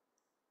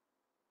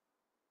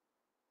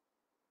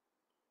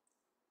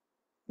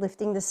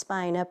 Lifting the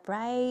spine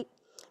upright.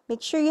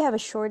 Make sure you have a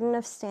short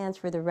enough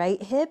stance where the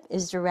right hip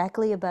is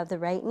directly above the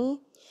right knee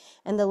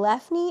and the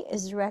left knee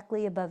is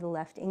directly above the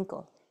left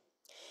ankle.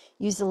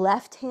 Use the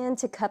left hand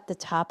to cup the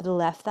top of the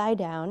left thigh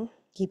down,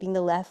 keeping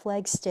the left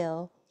leg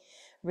still.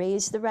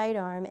 Raise the right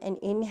arm and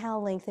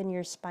inhale, lengthen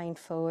your spine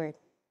forward.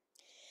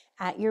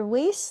 At your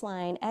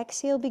waistline,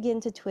 exhale,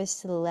 begin to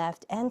twist to the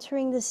left,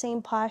 entering the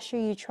same posture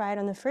you tried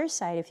on the first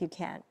side if you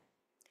can.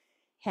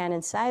 Hand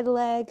inside the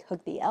leg,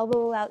 hook the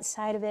elbow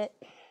outside of it.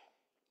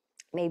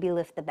 Maybe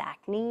lift the back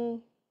knee.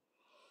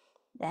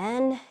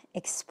 Then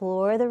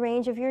explore the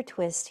range of your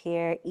twist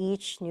here,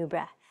 each new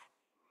breath.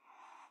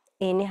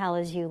 Inhale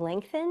as you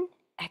lengthen,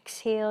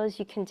 exhale as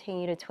you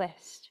continue to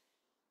twist.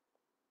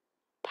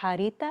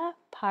 Parita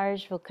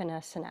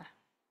Parshvakonasana.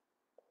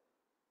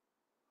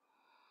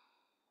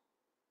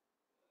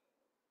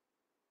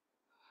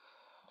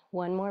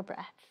 One more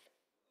breath.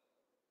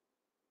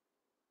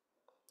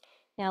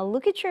 Now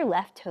look at your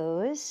left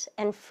toes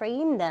and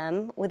frame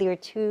them with your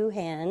 2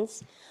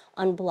 hands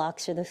on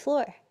blocks or the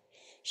floor.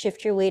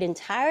 Shift your weight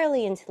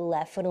entirely into the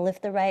left foot and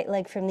lift the right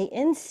leg from the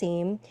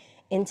inseam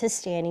into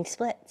standing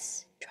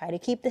splits. Try to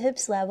keep the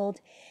hips leveled.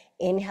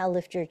 Inhale,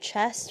 lift your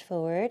chest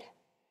forward.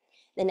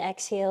 Then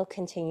exhale,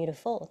 continue to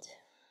fold.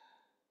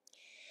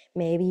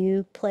 Maybe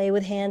you play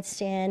with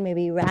handstand,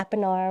 maybe you wrap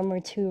an arm or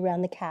 2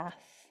 around the calf.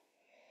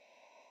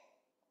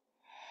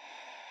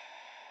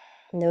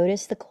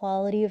 Notice the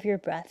quality of your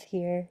breath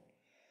here.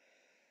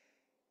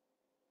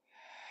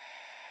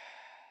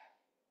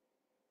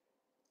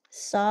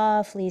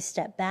 Softly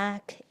step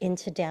back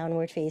into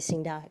downward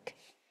facing dog.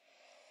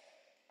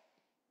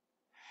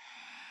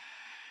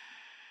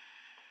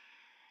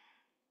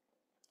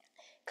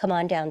 Come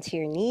on down to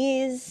your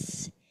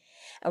knees.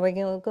 And we're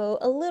going to go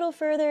a little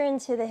further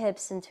into the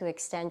hips, into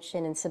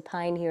extension and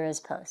supine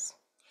hero's pose.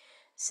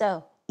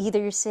 So either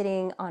you're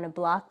sitting on a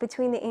block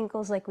between the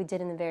ankles like we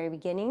did in the very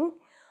beginning,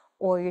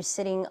 or you're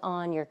sitting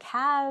on your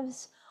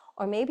calves,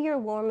 or maybe you're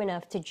warm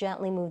enough to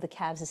gently move the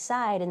calves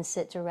aside and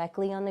sit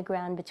directly on the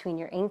ground between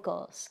your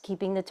ankles,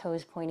 keeping the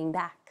toes pointing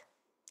back.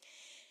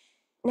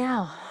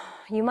 Now,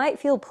 you might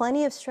feel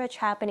plenty of stretch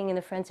happening in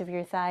the fronts of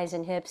your thighs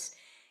and hips,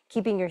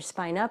 keeping your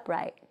spine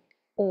upright.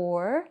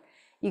 Or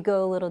you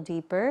go a little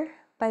deeper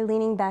by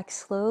leaning back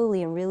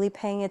slowly and really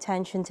paying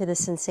attention to the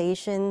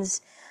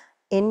sensations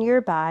in your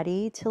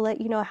body to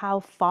let you know how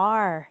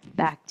far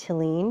back to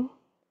lean,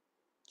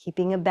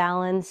 keeping a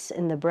balance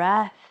in the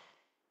breath,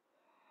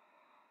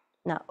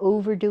 not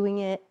overdoing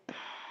it.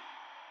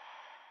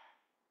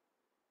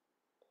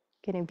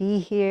 Gonna be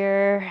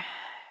here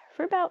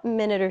for about a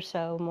minute or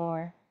so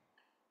more.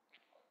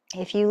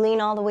 If you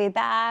lean all the way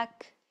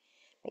back,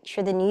 make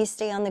sure the knees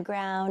stay on the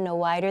ground, no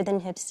wider than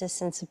hips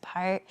distance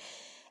apart.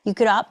 You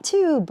could opt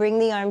to bring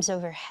the arms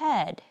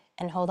overhead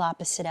and hold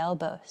opposite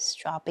elbows,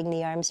 dropping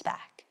the arms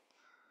back.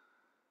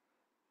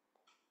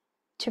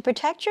 To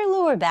protect your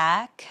lower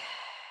back,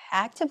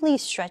 actively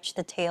stretch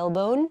the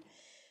tailbone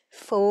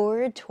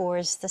forward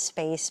towards the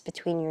space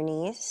between your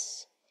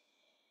knees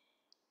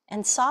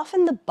and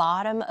soften the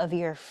bottom of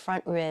your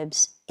front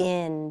ribs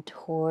in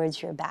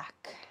towards your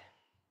back.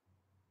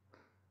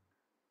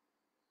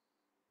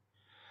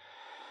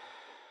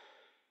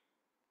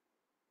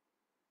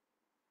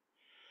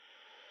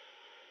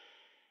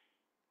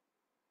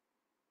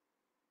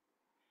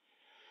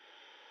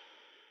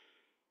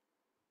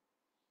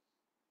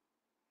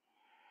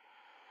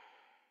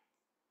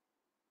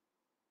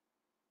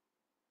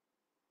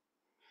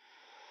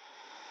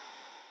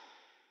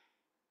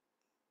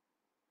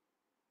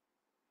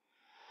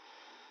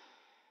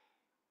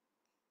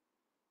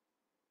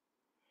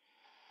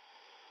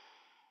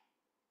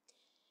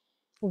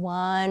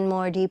 One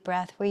more deep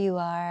breath where you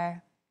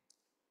are.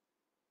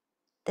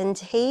 Then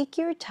take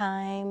your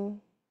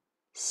time,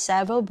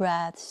 several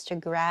breaths to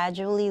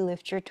gradually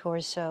lift your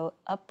torso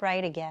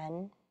upright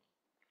again.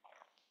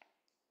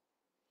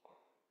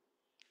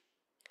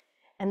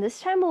 And this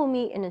time we'll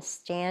meet in a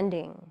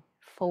standing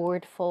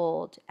forward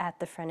fold at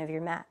the front of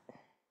your mat.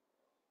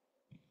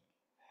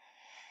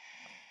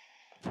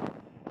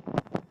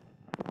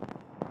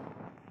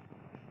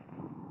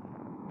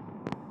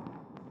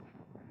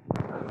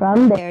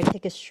 From there,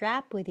 take a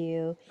strap with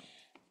you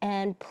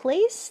and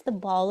place the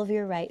ball of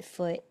your right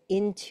foot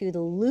into the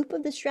loop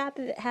of the strap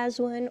if it has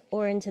one,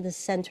 or into the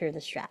center of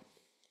the strap.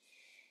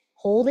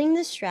 Holding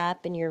the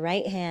strap in your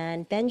right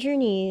hand, bend your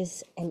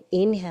knees and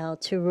inhale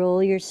to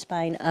roll your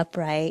spine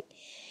upright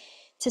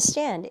to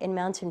stand in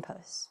mountain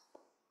pose.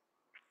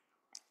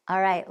 All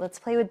right, let's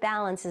play with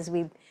balance as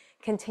we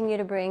continue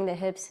to bring the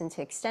hips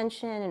into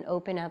extension and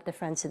open up the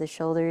fronts of the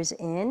shoulders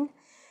in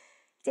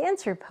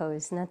dancer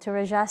pose,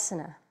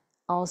 Natarajasana,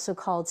 also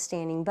called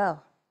standing bow.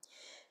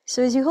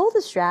 So as you hold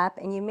the strap,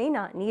 and you may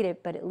not need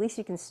it, but at least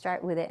you can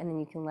start with it and then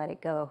you can let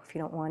it go if you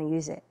don't want to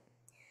use it.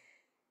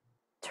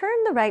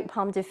 Turn the right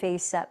palm to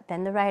face up,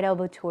 bend the right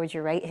elbow towards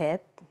your right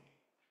hip,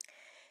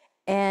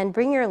 and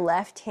bring your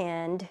left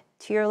hand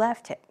to your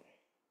left hip.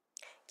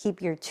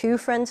 Keep your two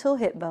frontal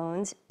hip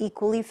bones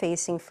equally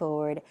facing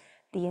forward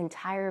the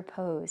entire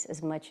pose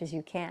as much as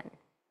you can.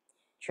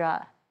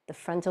 Draw the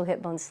frontal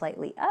hip bone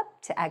slightly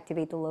up to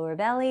activate the lower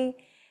belly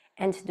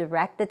and to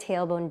direct the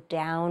tailbone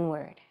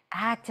downward.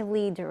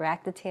 Actively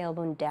direct the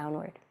tailbone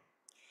downward.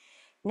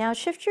 Now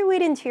shift your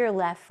weight into your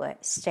left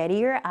foot. Steady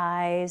your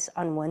eyes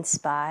on one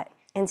spot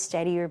and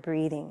steady your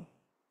breathing.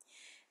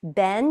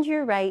 Bend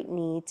your right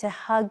knee to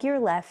hug your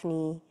left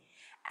knee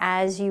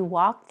as you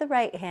walk the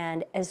right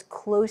hand as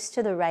close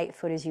to the right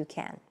foot as you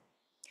can.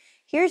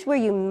 Here's where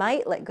you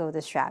might let go of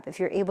the strap if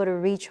you're able to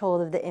reach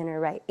hold of the inner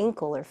right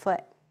ankle or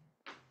foot.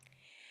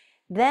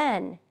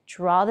 Then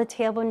draw the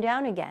tailbone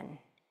down again.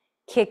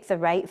 Kick the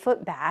right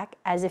foot back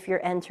as if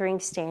you're entering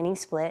standing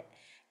split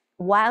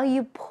while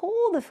you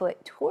pull the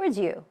foot towards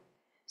you.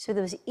 So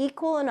those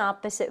equal and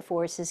opposite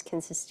forces can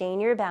sustain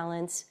your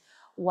balance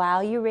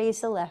while you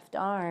raise the left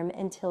arm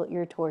and tilt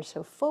your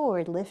torso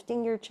forward,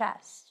 lifting your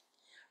chest.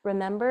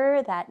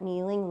 Remember that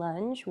kneeling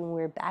lunge when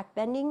we're back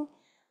bending?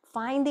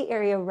 Find the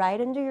area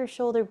right under your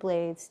shoulder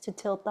blades to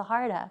tilt the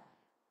heart up.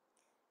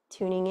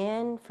 Tuning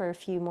in for a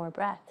few more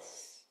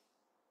breaths.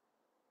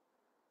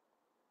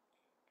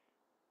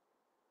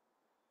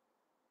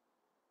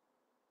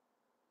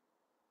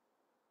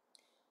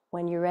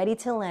 When you're ready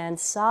to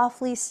land,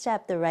 softly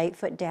step the right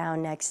foot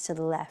down next to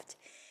the left.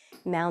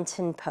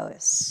 Mountain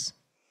pose.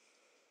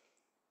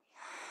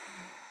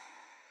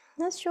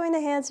 Let's join the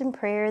hands in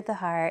prayer at the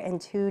heart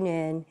and tune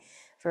in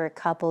for a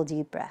couple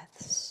deep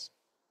breaths.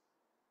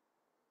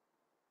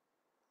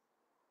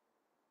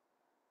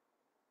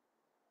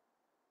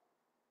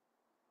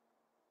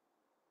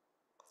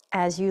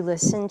 As you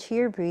listen to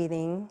your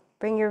breathing,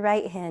 bring your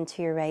right hand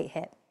to your right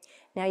hip.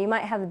 Now you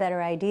might have a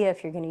better idea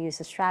if you're going to use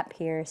a strap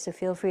here, so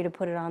feel free to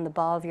put it on the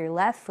ball of your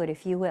left foot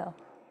if you will.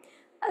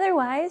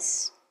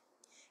 Otherwise,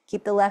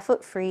 keep the left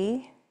foot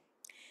free,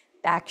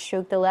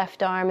 backstroke the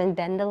left arm and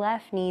bend the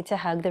left knee to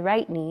hug the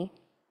right knee,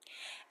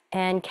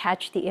 and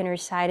catch the inner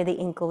side of the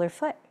ankle or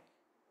foot.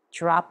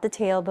 Drop the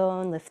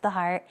tailbone, lift the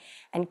heart,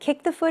 and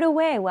kick the foot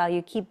away while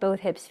you keep both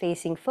hips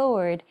facing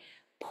forward.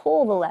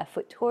 Pull the left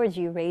foot towards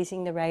you,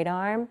 raising the right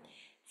arm.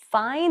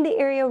 Find the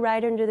area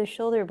right under the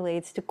shoulder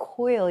blades to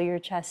coil your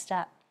chest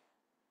up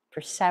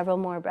for several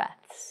more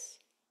breaths.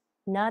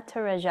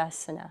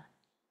 Natarajasana,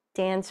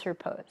 dancer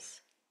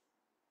pose.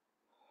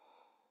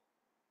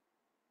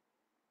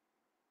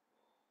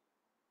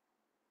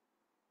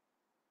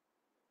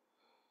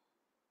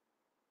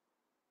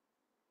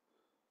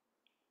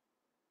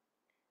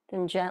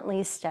 Then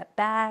gently step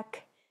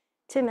back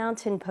to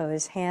mountain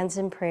pose, hands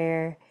in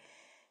prayer.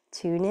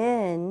 Tune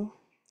in,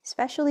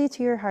 especially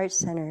to your heart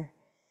center.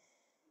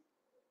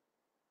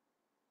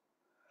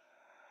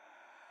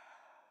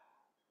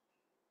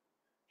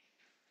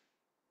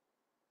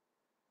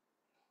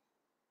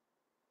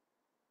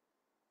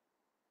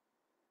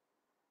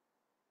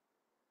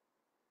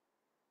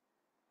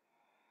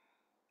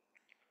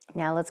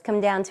 Now let's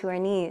come down to our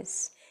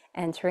knees,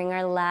 entering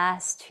our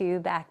last two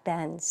back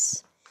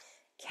bends.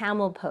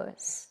 Camel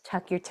pose.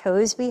 Tuck your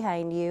toes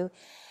behind you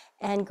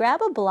and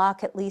grab a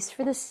block, at least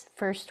for this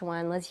first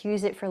one. Let's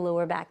use it for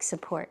lower back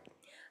support.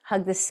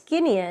 Hug the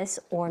skinniest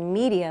or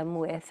medium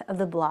width of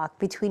the block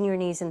between your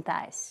knees and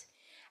thighs.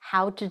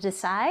 How to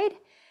decide?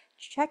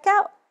 Check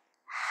out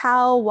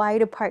how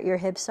wide apart your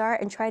hips are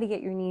and try to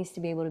get your knees to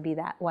be able to be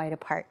that wide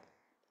apart.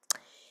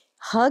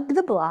 Hug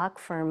the block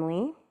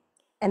firmly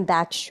and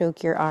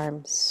backstroke your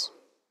arms.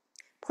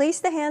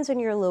 Place the hands on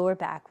your lower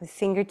back with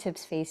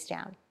fingertips face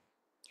down.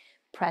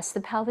 Press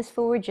the pelvis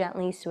forward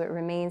gently so it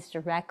remains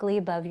directly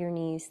above your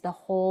knees, the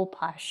whole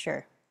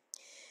posture.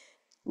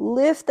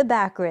 Lift the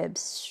back ribs,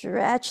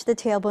 stretch the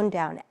tailbone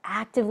down,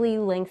 actively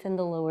lengthen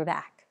the lower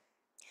back.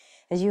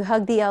 As you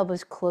hug the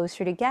elbows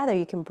closer together,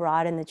 you can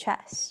broaden the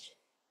chest.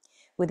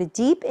 With a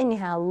deep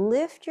inhale,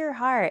 lift your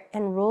heart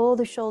and roll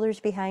the shoulders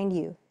behind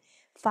you.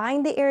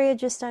 Find the area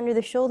just under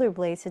the shoulder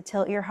blades to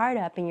tilt your heart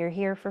up, and you're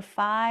here for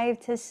 5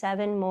 to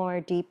 7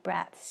 more deep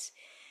breaths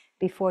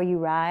before you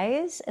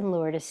rise and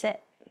lower to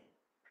sit.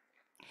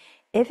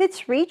 If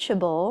it's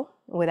reachable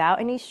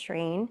without any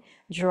strain,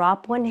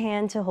 drop one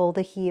hand to hold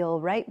a heel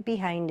right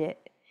behind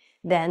it.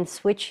 Then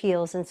switch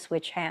heels and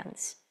switch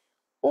hands.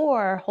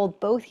 Or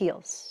hold both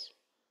heels.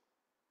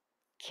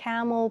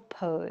 Camel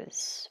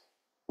pose,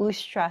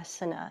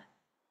 Ustrasana.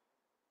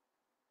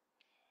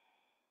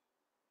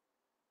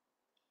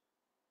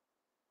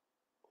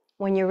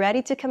 When you're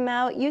ready to come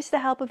out, use the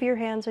help of your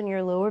hands on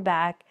your lower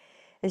back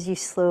as you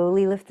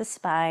slowly lift the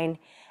spine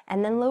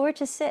and then lower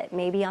to sit,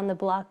 maybe on the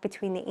block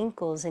between the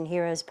ankles in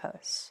hero's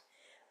pose.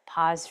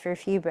 Pause for a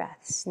few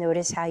breaths.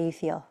 Notice how you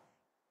feel.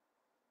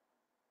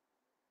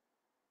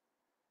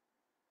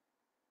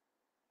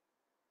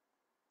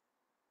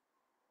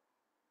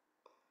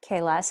 Okay,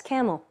 last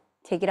camel.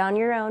 Take it on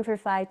your own for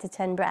 5 to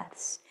 10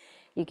 breaths.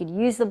 You could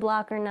use the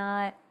block or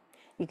not.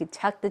 You could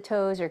tuck the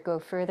toes or go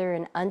further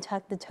and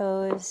untuck the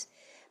toes.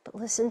 But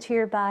listen to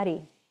your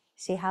body.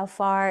 See how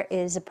far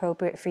is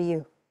appropriate for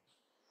you.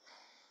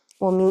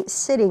 We'll meet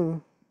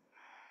sitting.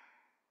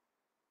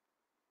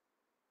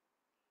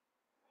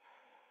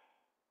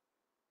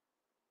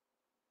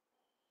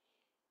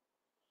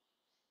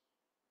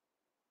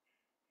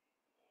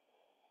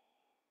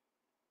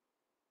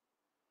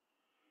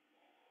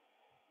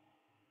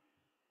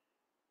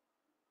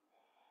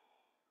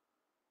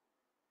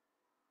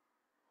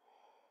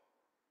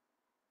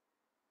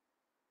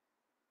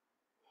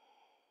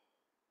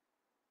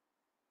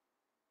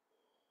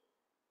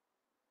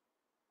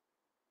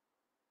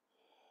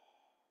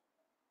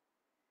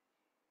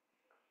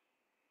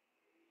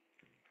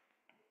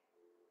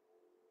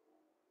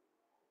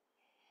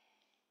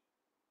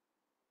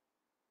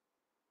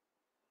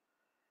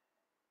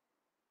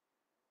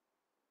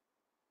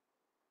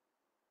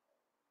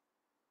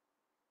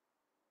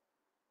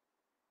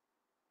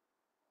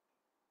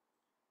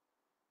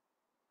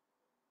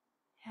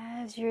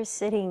 As you're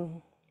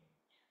sitting,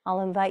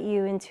 I'll invite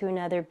you into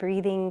another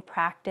breathing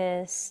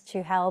practice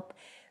to help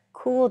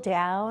cool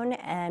down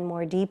and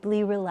more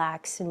deeply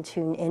relax and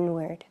tune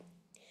inward.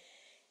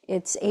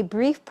 It's a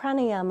brief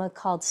pranayama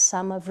called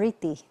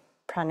Samavriti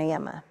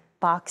pranayama,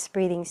 box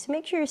breathing. So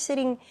make sure you're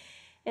sitting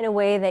in a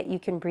way that you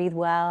can breathe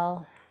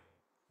well,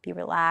 be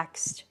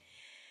relaxed.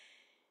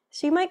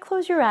 So you might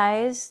close your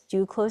eyes,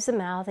 do close the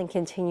mouth and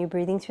continue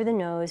breathing through the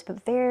nose,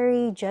 but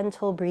very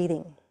gentle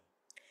breathing,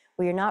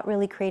 where you're not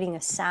really creating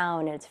a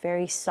sound and it's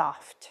very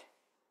soft.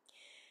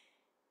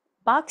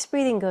 Box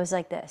breathing goes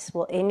like this.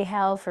 We'll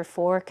inhale for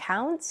 4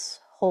 counts,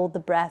 hold the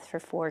breath for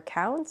 4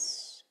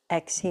 counts,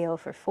 exhale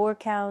for 4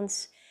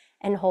 counts,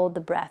 and hold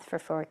the breath for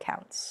 4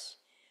 counts.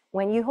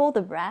 When you hold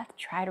the breath,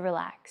 try to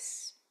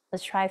relax.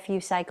 Let's try a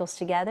few cycles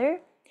together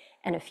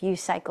and a few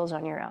cycles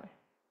on your own.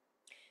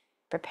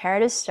 Prepare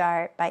to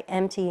start by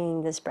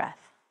emptying this breath.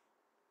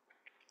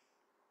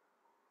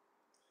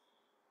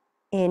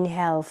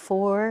 Inhale,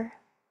 4,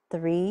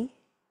 3,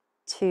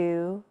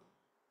 2,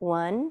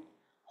 1.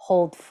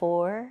 Hold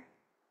 4,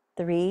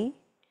 3,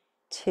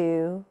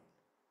 2,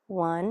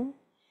 1.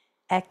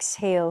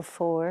 Exhale,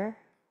 4,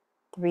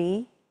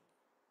 3,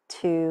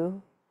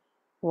 2,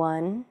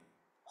 1.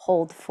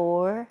 Hold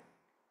 4,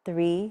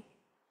 3,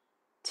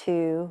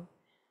 2,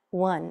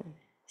 1.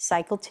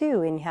 Cycle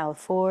 2. Inhale,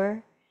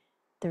 4,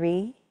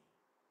 3,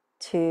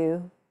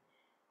 2,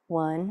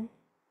 1.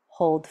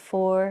 Hold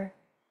 4,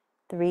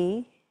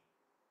 3,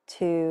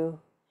 2,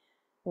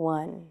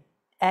 1.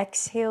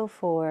 Exhale,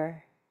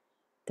 4,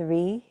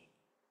 3,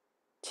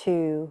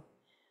 2,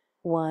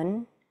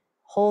 1.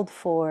 Hold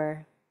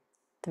 4,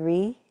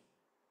 3,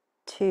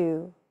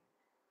 2,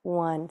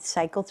 1.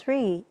 Cycle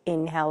 3.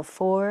 Inhale,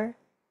 4.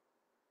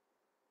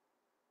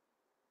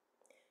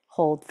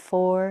 Hold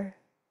 4.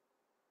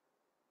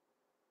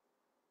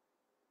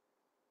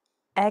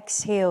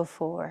 Exhale,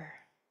 4.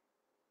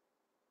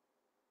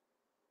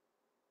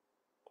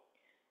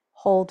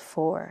 Hold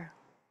 4.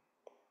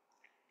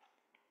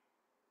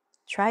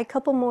 Try a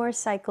couple more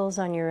cycles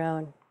on your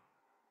own.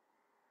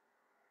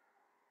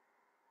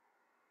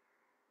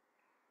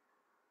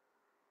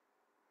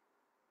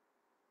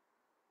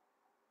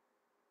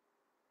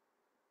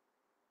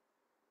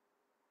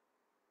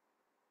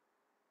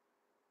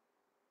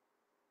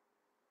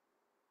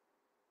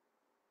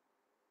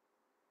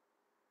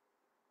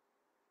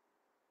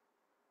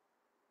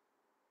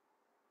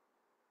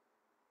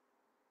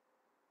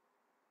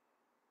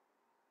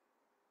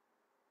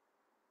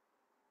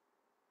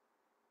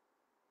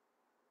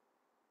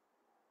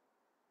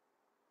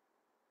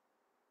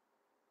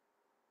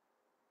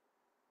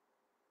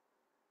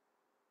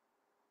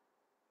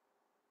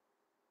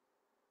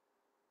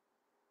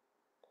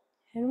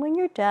 And when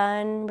you're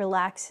done,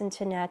 relax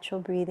into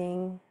natural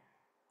breathing.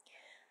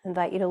 I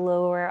invite you to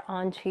lower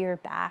onto your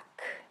back,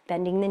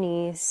 bending the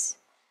knees.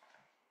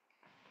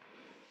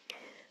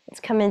 Let's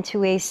come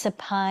into a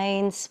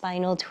supine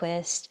spinal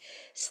twist.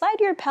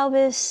 Slide your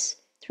pelvis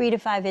 3 to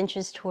 5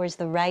 inches towards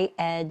the right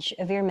edge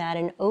of your mat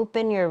and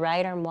open your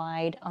right arm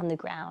wide on the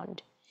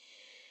ground.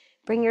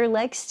 Bring your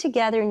legs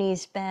together,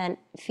 knees bent,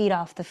 feet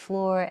off the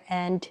floor,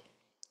 and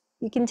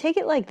you can take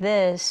it like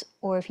this,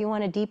 or if you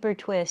want a deeper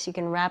twist, you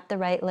can wrap the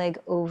right leg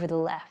over the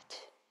left.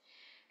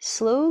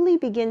 Slowly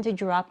begin to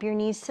drop your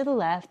knees to the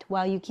left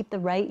while you keep the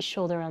right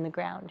shoulder on the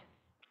ground.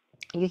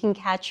 You can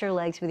catch your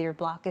legs with your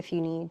block if you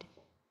need.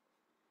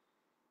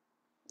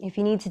 If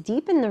you need to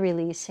deepen the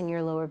release in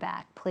your lower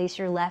back, place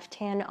your left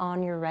hand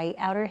on your right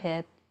outer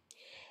hip,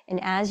 and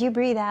as you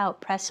breathe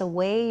out, press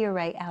away your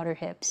right outer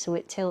hip so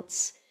it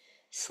tilts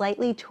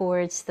slightly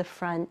towards the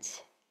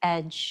front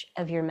edge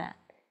of your mat.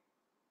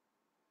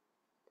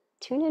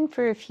 Tune in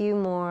for a few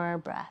more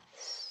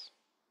breaths.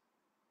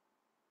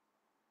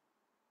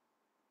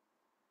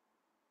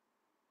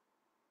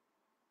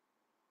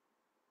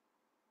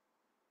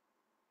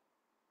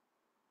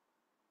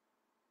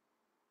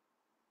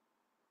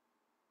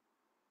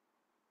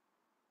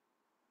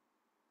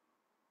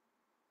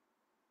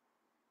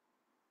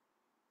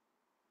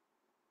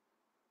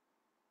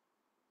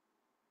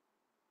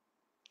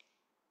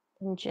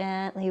 And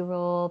gently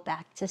roll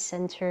back to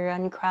center,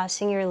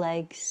 uncrossing your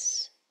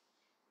legs.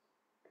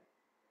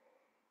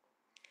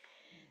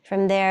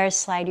 From there,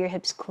 slide your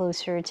hips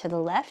closer to the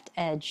left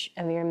edge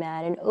of your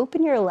mat and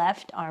open your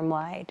left arm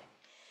wide.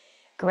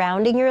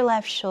 Grounding your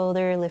left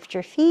shoulder, lift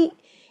your feet,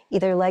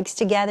 either legs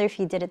together if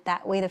you did it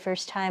that way the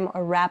first time,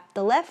 or wrap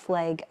the left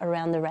leg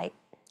around the right.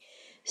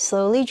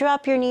 Slowly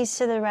drop your knees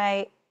to the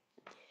right,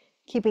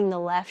 keeping the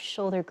left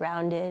shoulder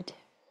grounded.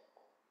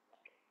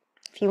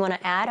 If you want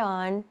to add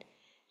on,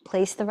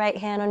 place the right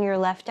hand on your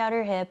left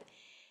outer hip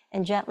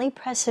and gently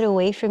press it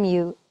away from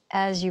you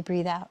as you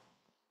breathe out.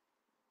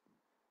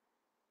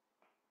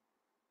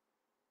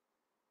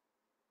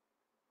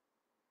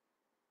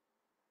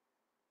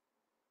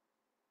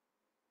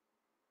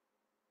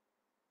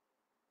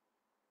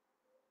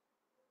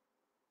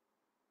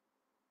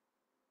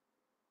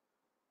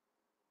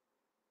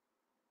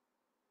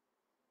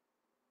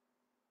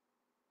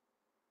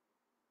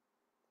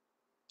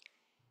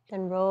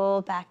 Then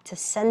roll back to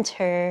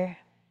center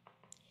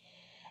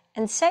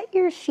and set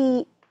your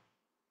feet,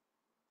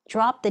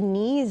 drop the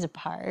knees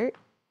apart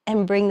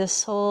and bring the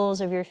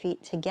soles of your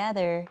feet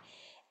together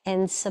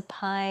in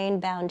supine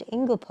bound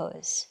angle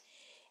pose.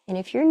 And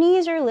if your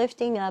knees are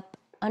lifting up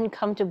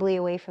uncomfortably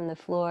away from the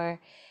floor,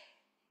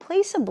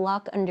 place a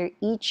block under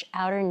each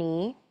outer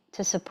knee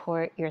to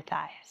support your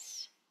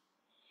thighs.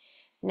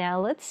 Now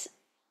let's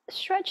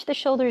stretch the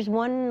shoulders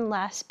one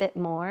last bit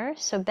more.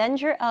 So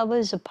bend your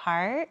elbows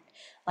apart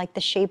like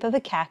the shape of a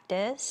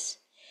cactus.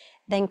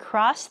 Then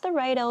cross the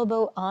right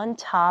elbow on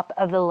top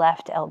of the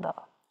left elbow.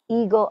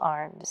 Eagle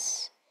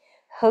arms.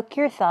 Hook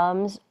your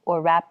thumbs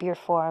or wrap your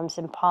forearms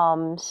and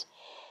palms.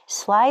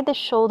 Slide the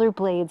shoulder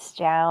blades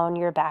down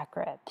your back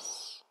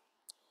ribs.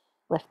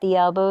 Lift the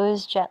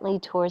elbows gently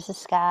towards the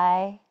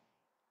sky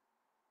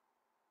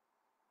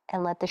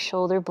and let the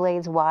shoulder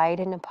blades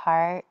widen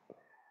apart.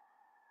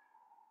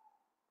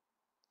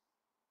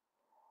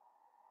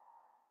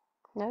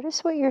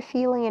 Notice what you're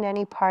feeling in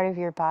any part of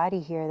your body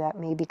here that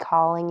may be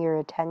calling your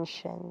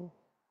attention.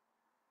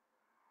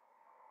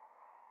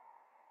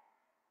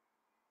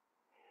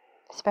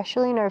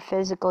 Especially in our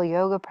physical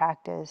yoga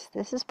practice,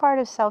 this is part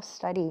of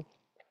self-study.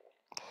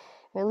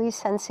 Really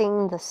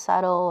sensing the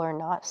subtle or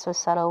not so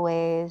subtle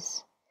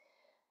ways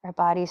our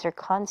bodies are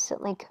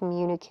constantly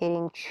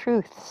communicating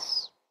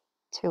truths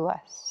to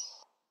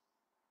us.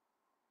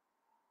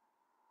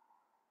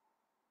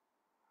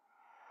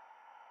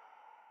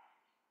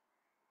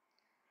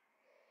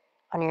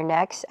 On your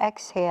next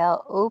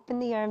exhale, open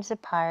the arms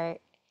apart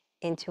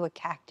into a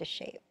cactus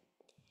shape.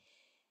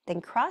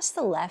 Then cross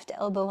the left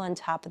elbow on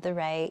top of the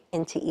right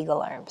into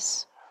eagle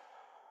arms.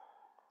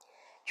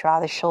 Draw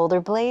the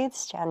shoulder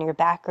blades down your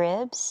back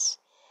ribs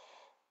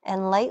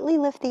and lightly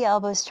lift the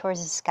elbows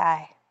towards the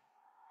sky.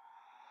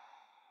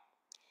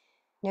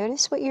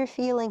 Notice what you're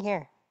feeling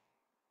here.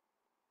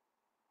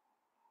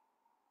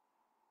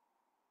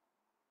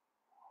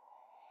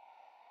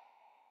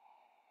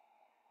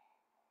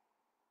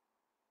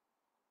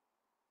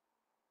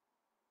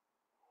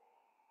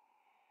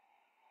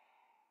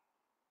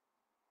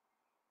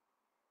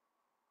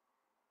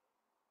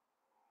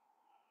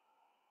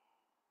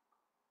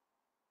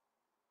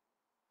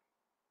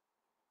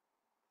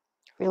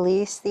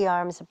 Release the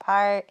arms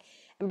apart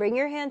and bring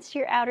your hands to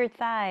your outer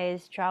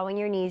thighs, drawing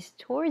your knees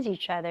towards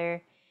each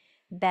other.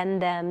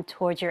 Bend them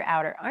towards your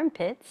outer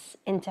armpits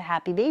into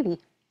happy baby.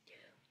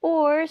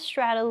 Or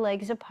straddle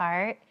legs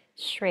apart,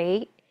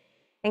 straight,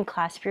 and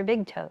clasp your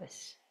big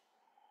toes.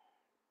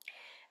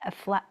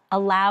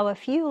 Allow a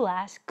few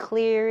last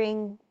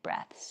clearing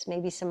breaths,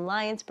 maybe some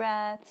lion's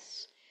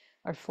breaths,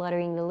 or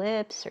fluttering the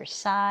lips, or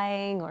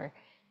sighing, or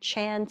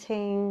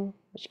chanting,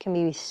 which can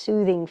be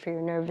soothing for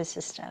your nervous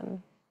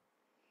system.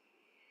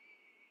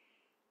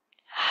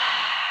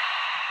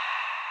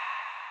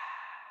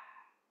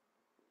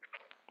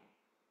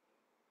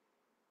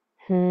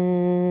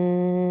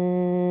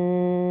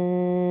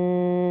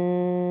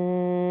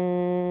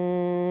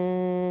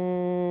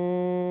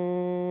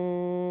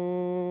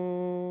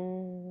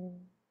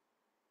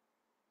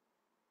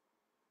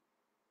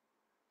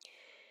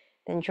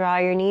 Then draw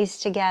your knees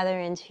together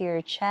into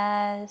your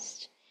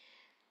chest.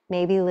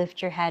 Maybe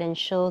lift your head and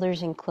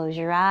shoulders and close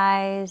your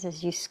eyes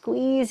as you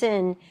squeeze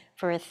in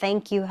for a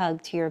thank you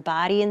hug to your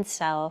body and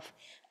self.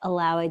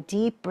 Allow a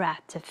deep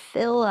breath to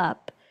fill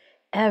up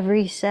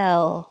every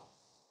cell.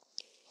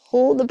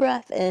 Hold the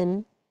breath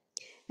in.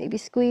 Maybe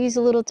squeeze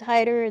a little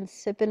tighter and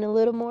sip in a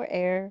little more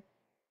air.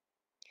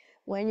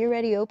 When you're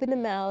ready, open the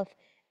mouth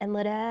and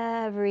let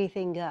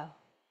everything go.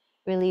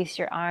 Release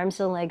your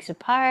arms and legs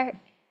apart.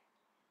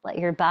 Let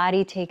your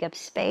body take up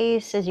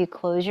space as you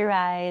close your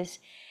eyes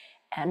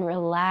and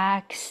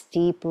relax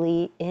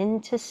deeply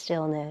into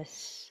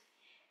stillness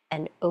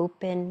and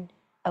open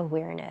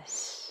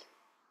awareness.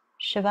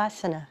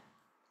 Shavasana.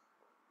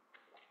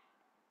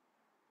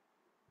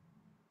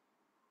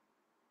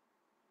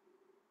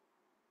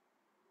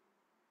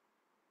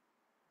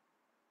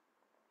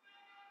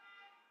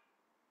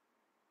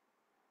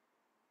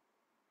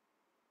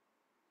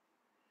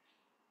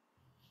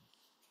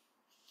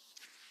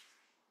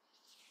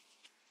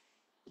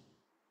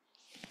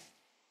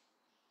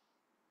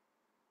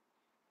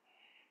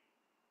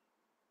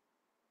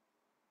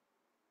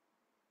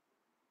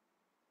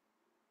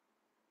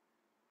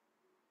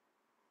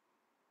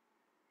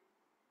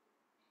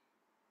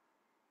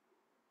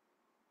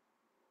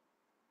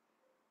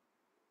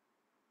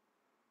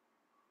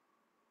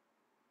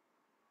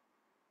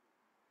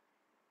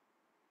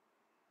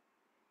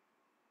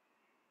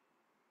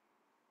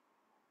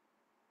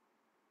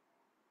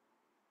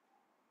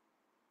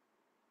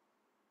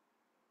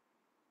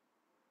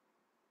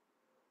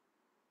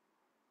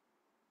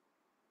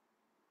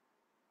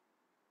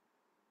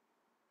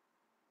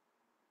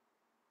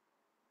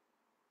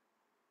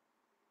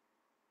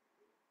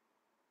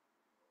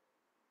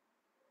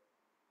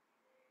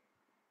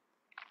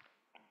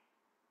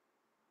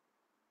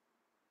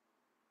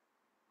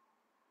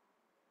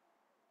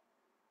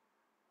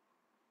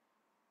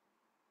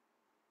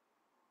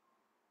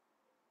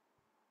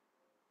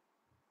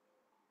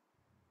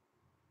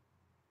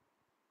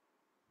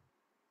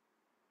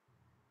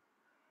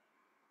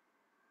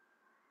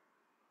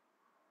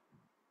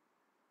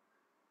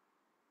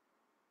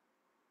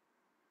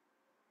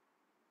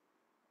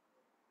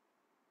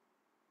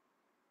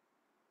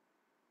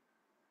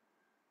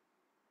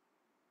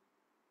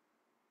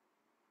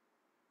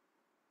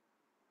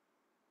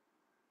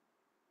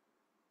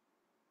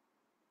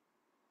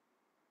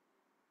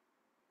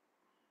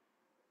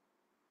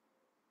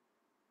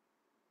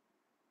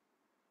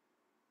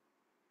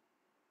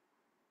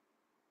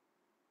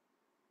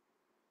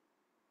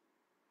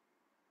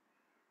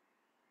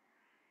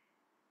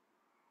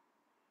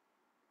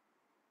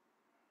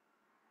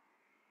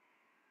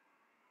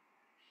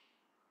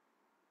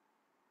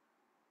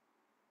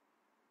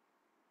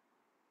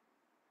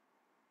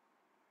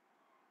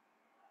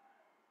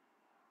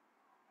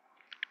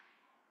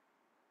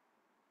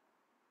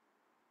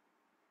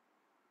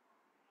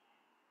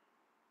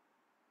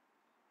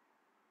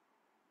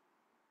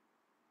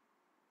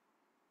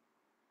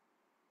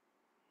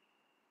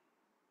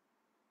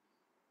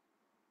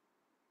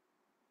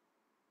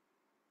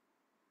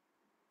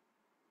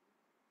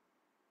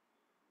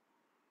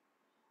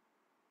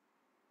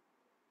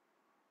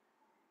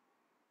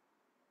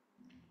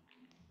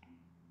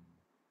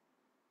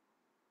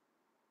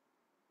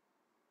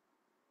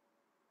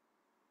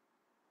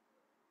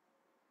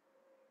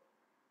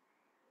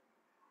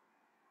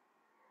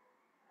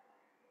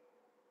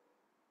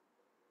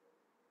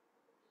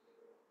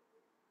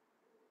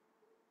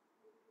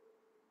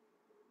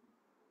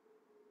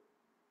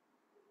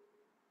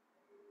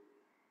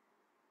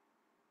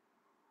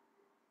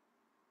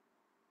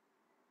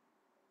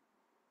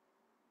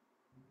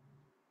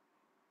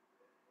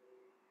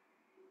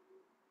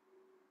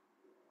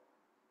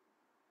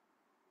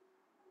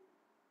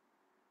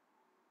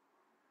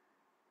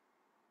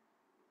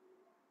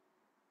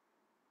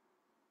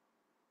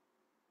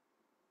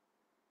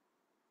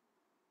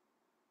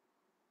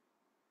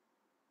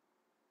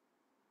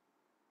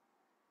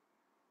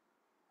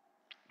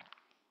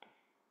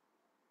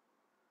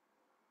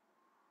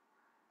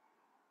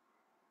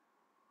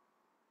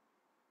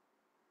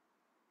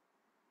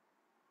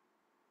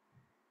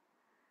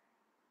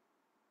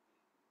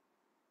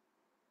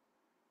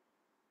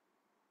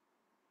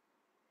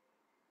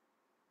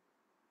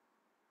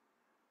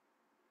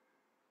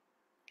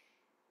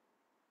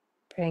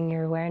 Bring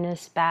your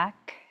awareness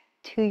back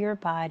to your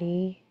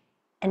body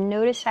and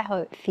notice how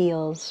it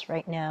feels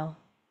right now.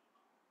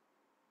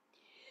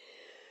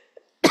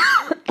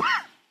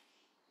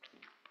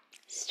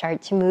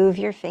 Start to move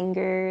your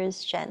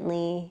fingers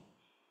gently,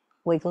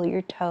 wiggle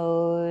your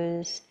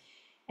toes,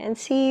 and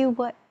see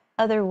what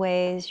other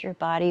ways your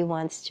body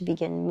wants to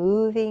begin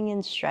moving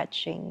and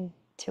stretching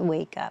to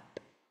wake up.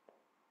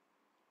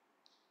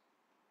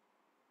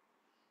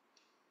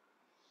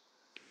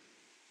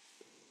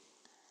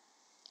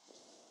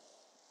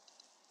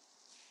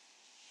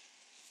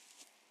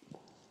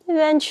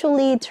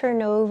 Eventually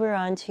turn over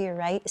onto your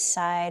right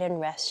side and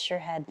rest your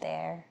head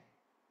there.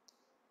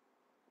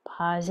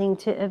 Pausing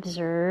to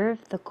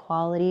observe the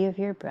quality of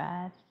your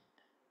breath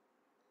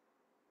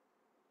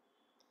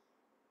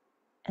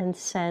and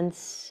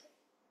sense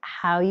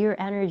how your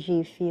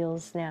energy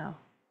feels now.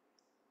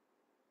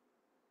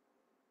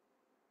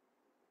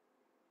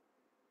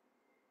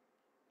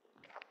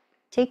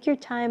 Take your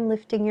time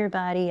lifting your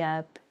body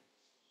up,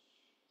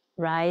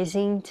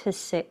 rising to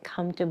sit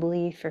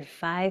comfortably for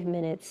 5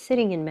 minutes,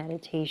 sitting in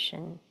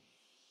meditation.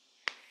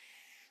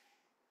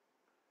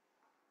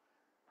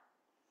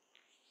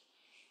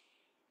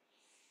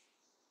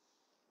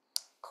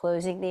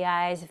 Closing the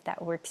eyes if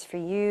that works for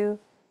you,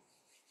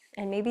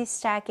 and maybe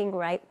stacking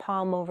right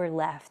palm over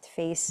left,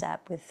 face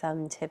up with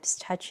thumb tips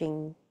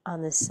touching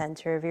on the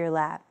center of your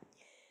lap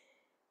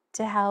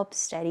to help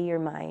steady your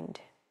mind.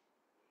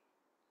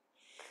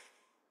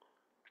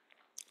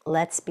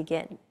 Let's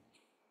begin.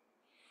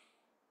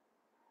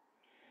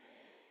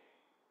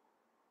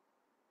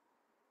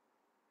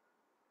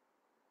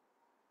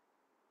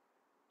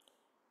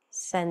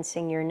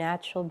 Sensing your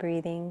natural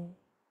breathing.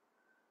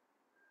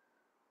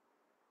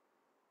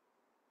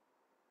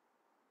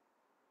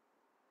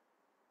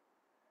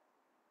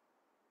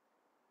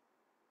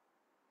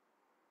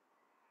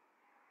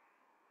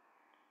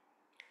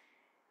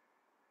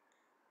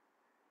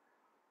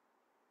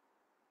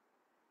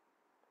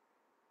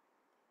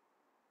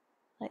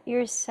 Let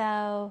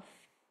yourself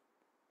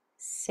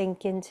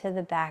sink into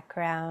the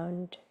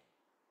background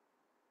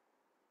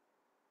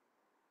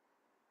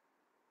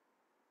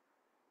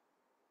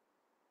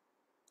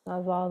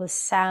of all the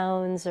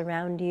sounds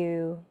around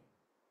you,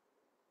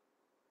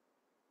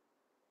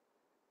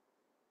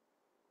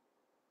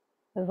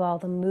 of all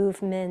the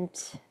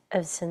movement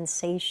of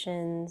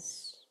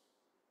sensations,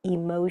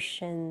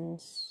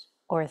 emotions,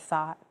 or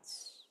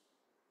thoughts.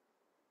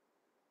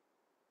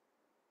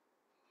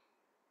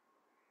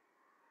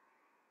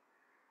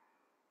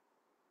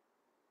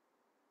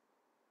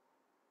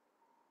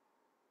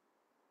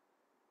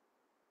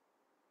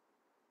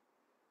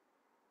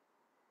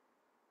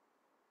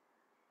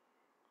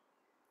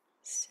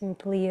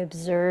 Simply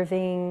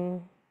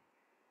observing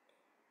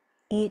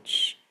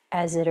each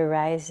as it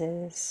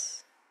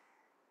arises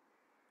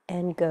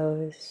and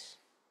goes.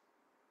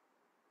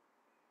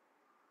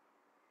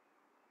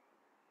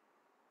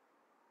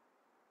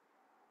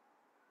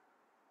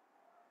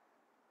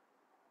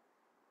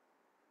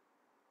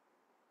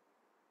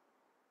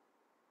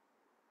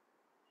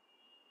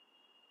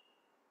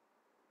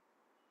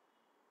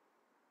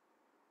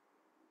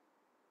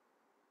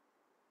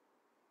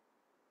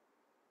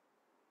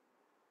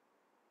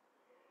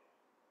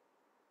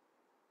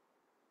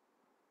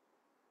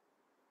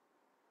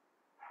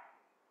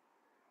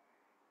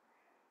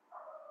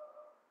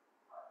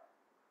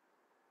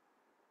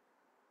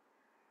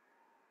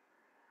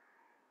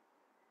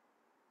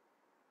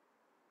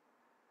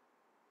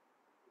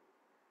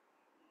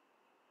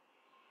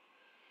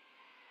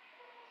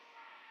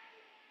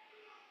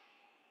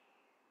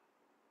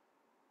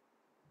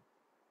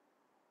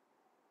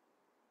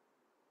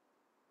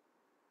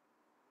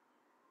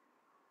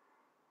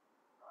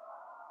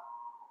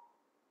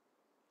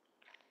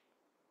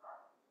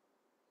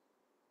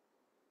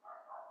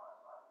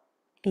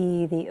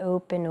 Be the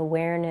open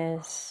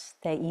awareness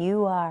that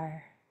you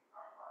are.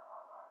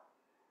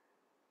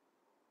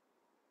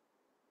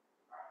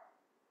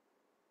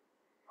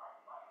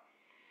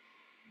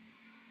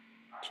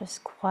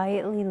 Just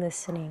quietly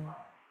listening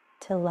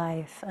to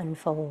life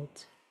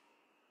unfold.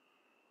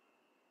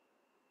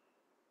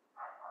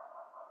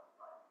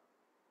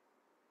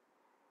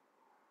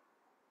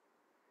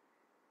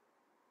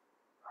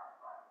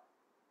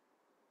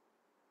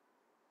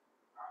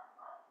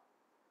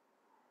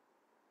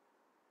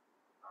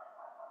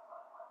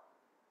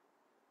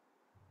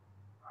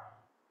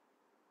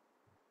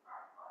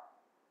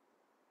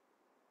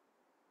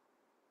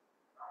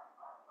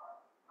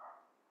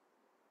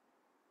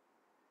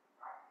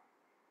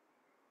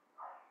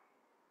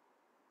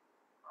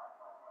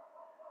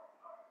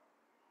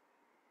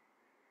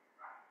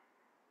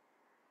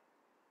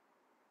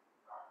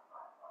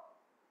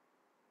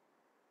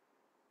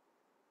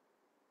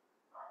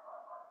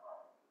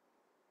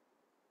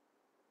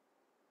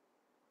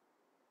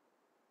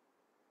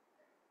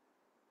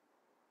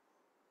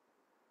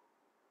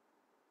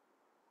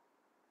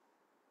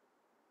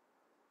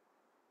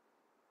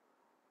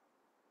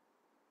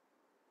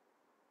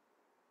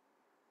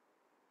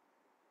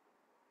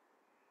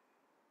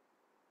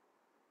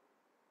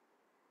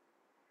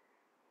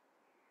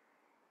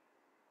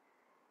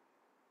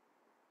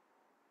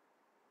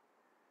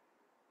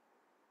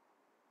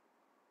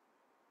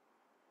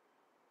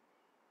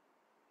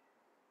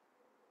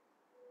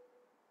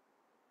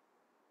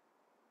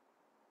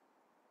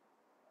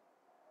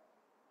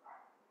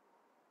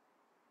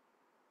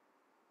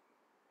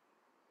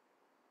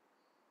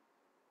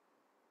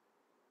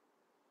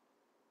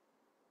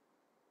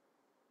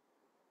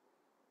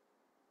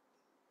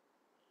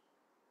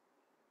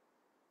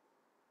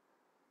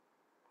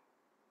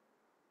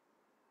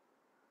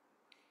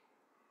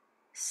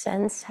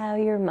 Sense how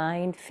your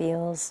mind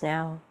feels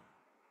now.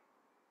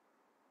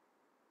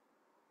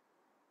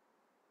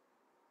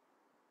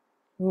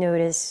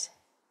 Notice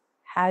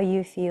how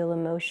you feel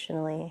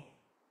emotionally.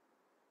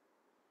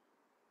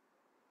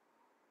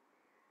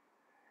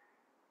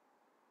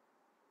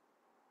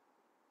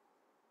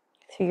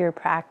 Through your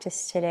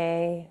practice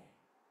today,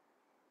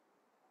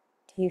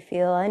 do you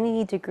feel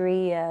any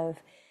degree of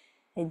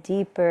a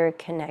deeper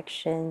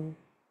connection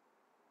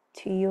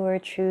to your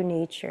true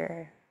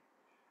nature,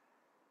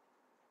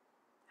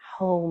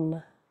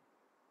 home?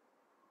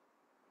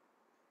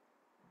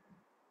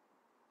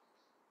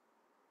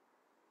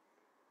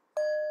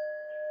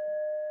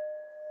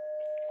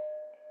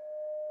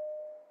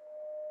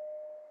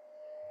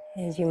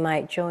 As you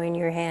might join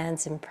your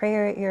hands in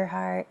prayer at your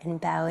heart and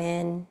bow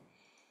in,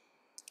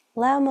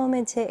 allow a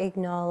moment to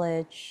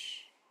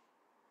acknowledge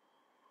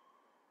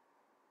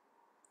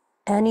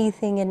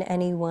anything and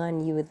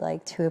anyone you would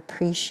like to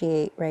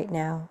appreciate right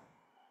now.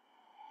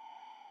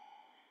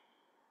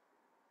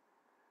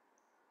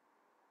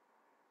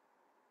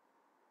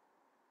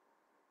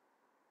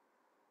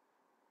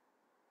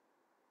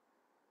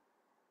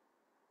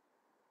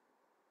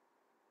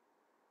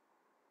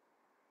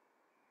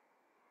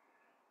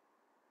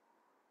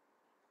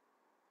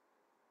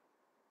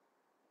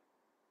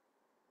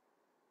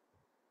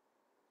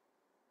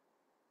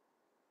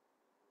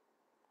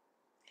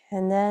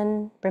 And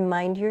then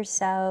remind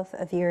yourself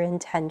of your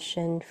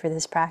intention for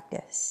this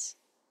practice.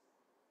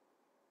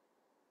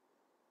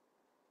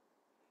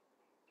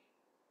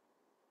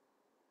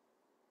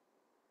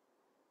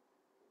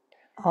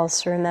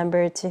 Also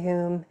remember to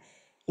whom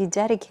you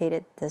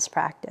dedicated this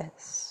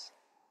practice.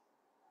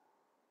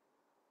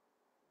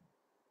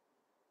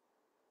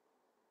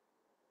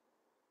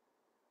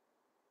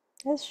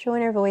 Let's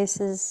join our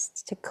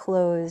voices to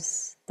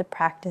close the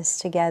practice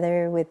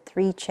together with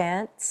 3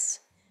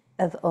 chants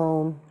of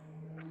Om.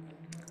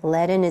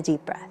 Let in a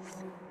deep breath.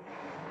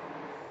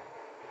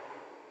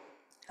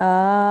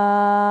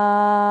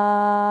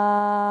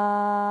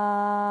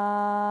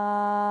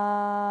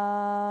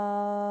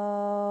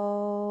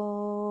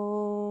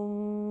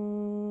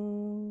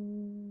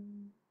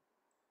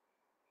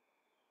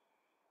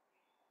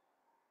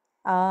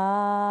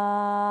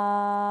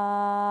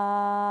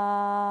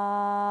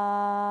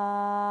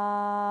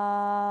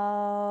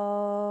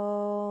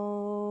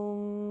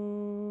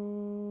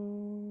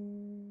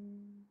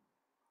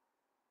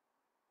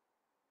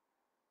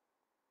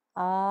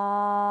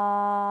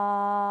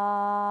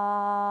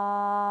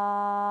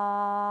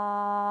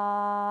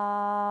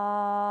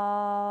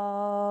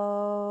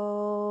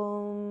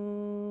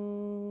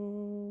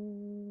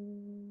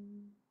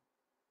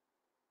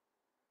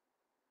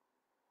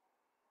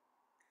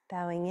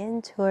 Bowing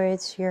in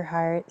towards your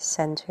heart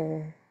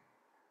center.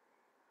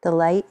 The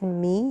light in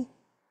me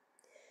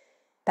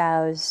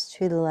bows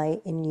to the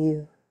light in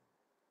you.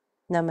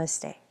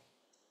 Namaste.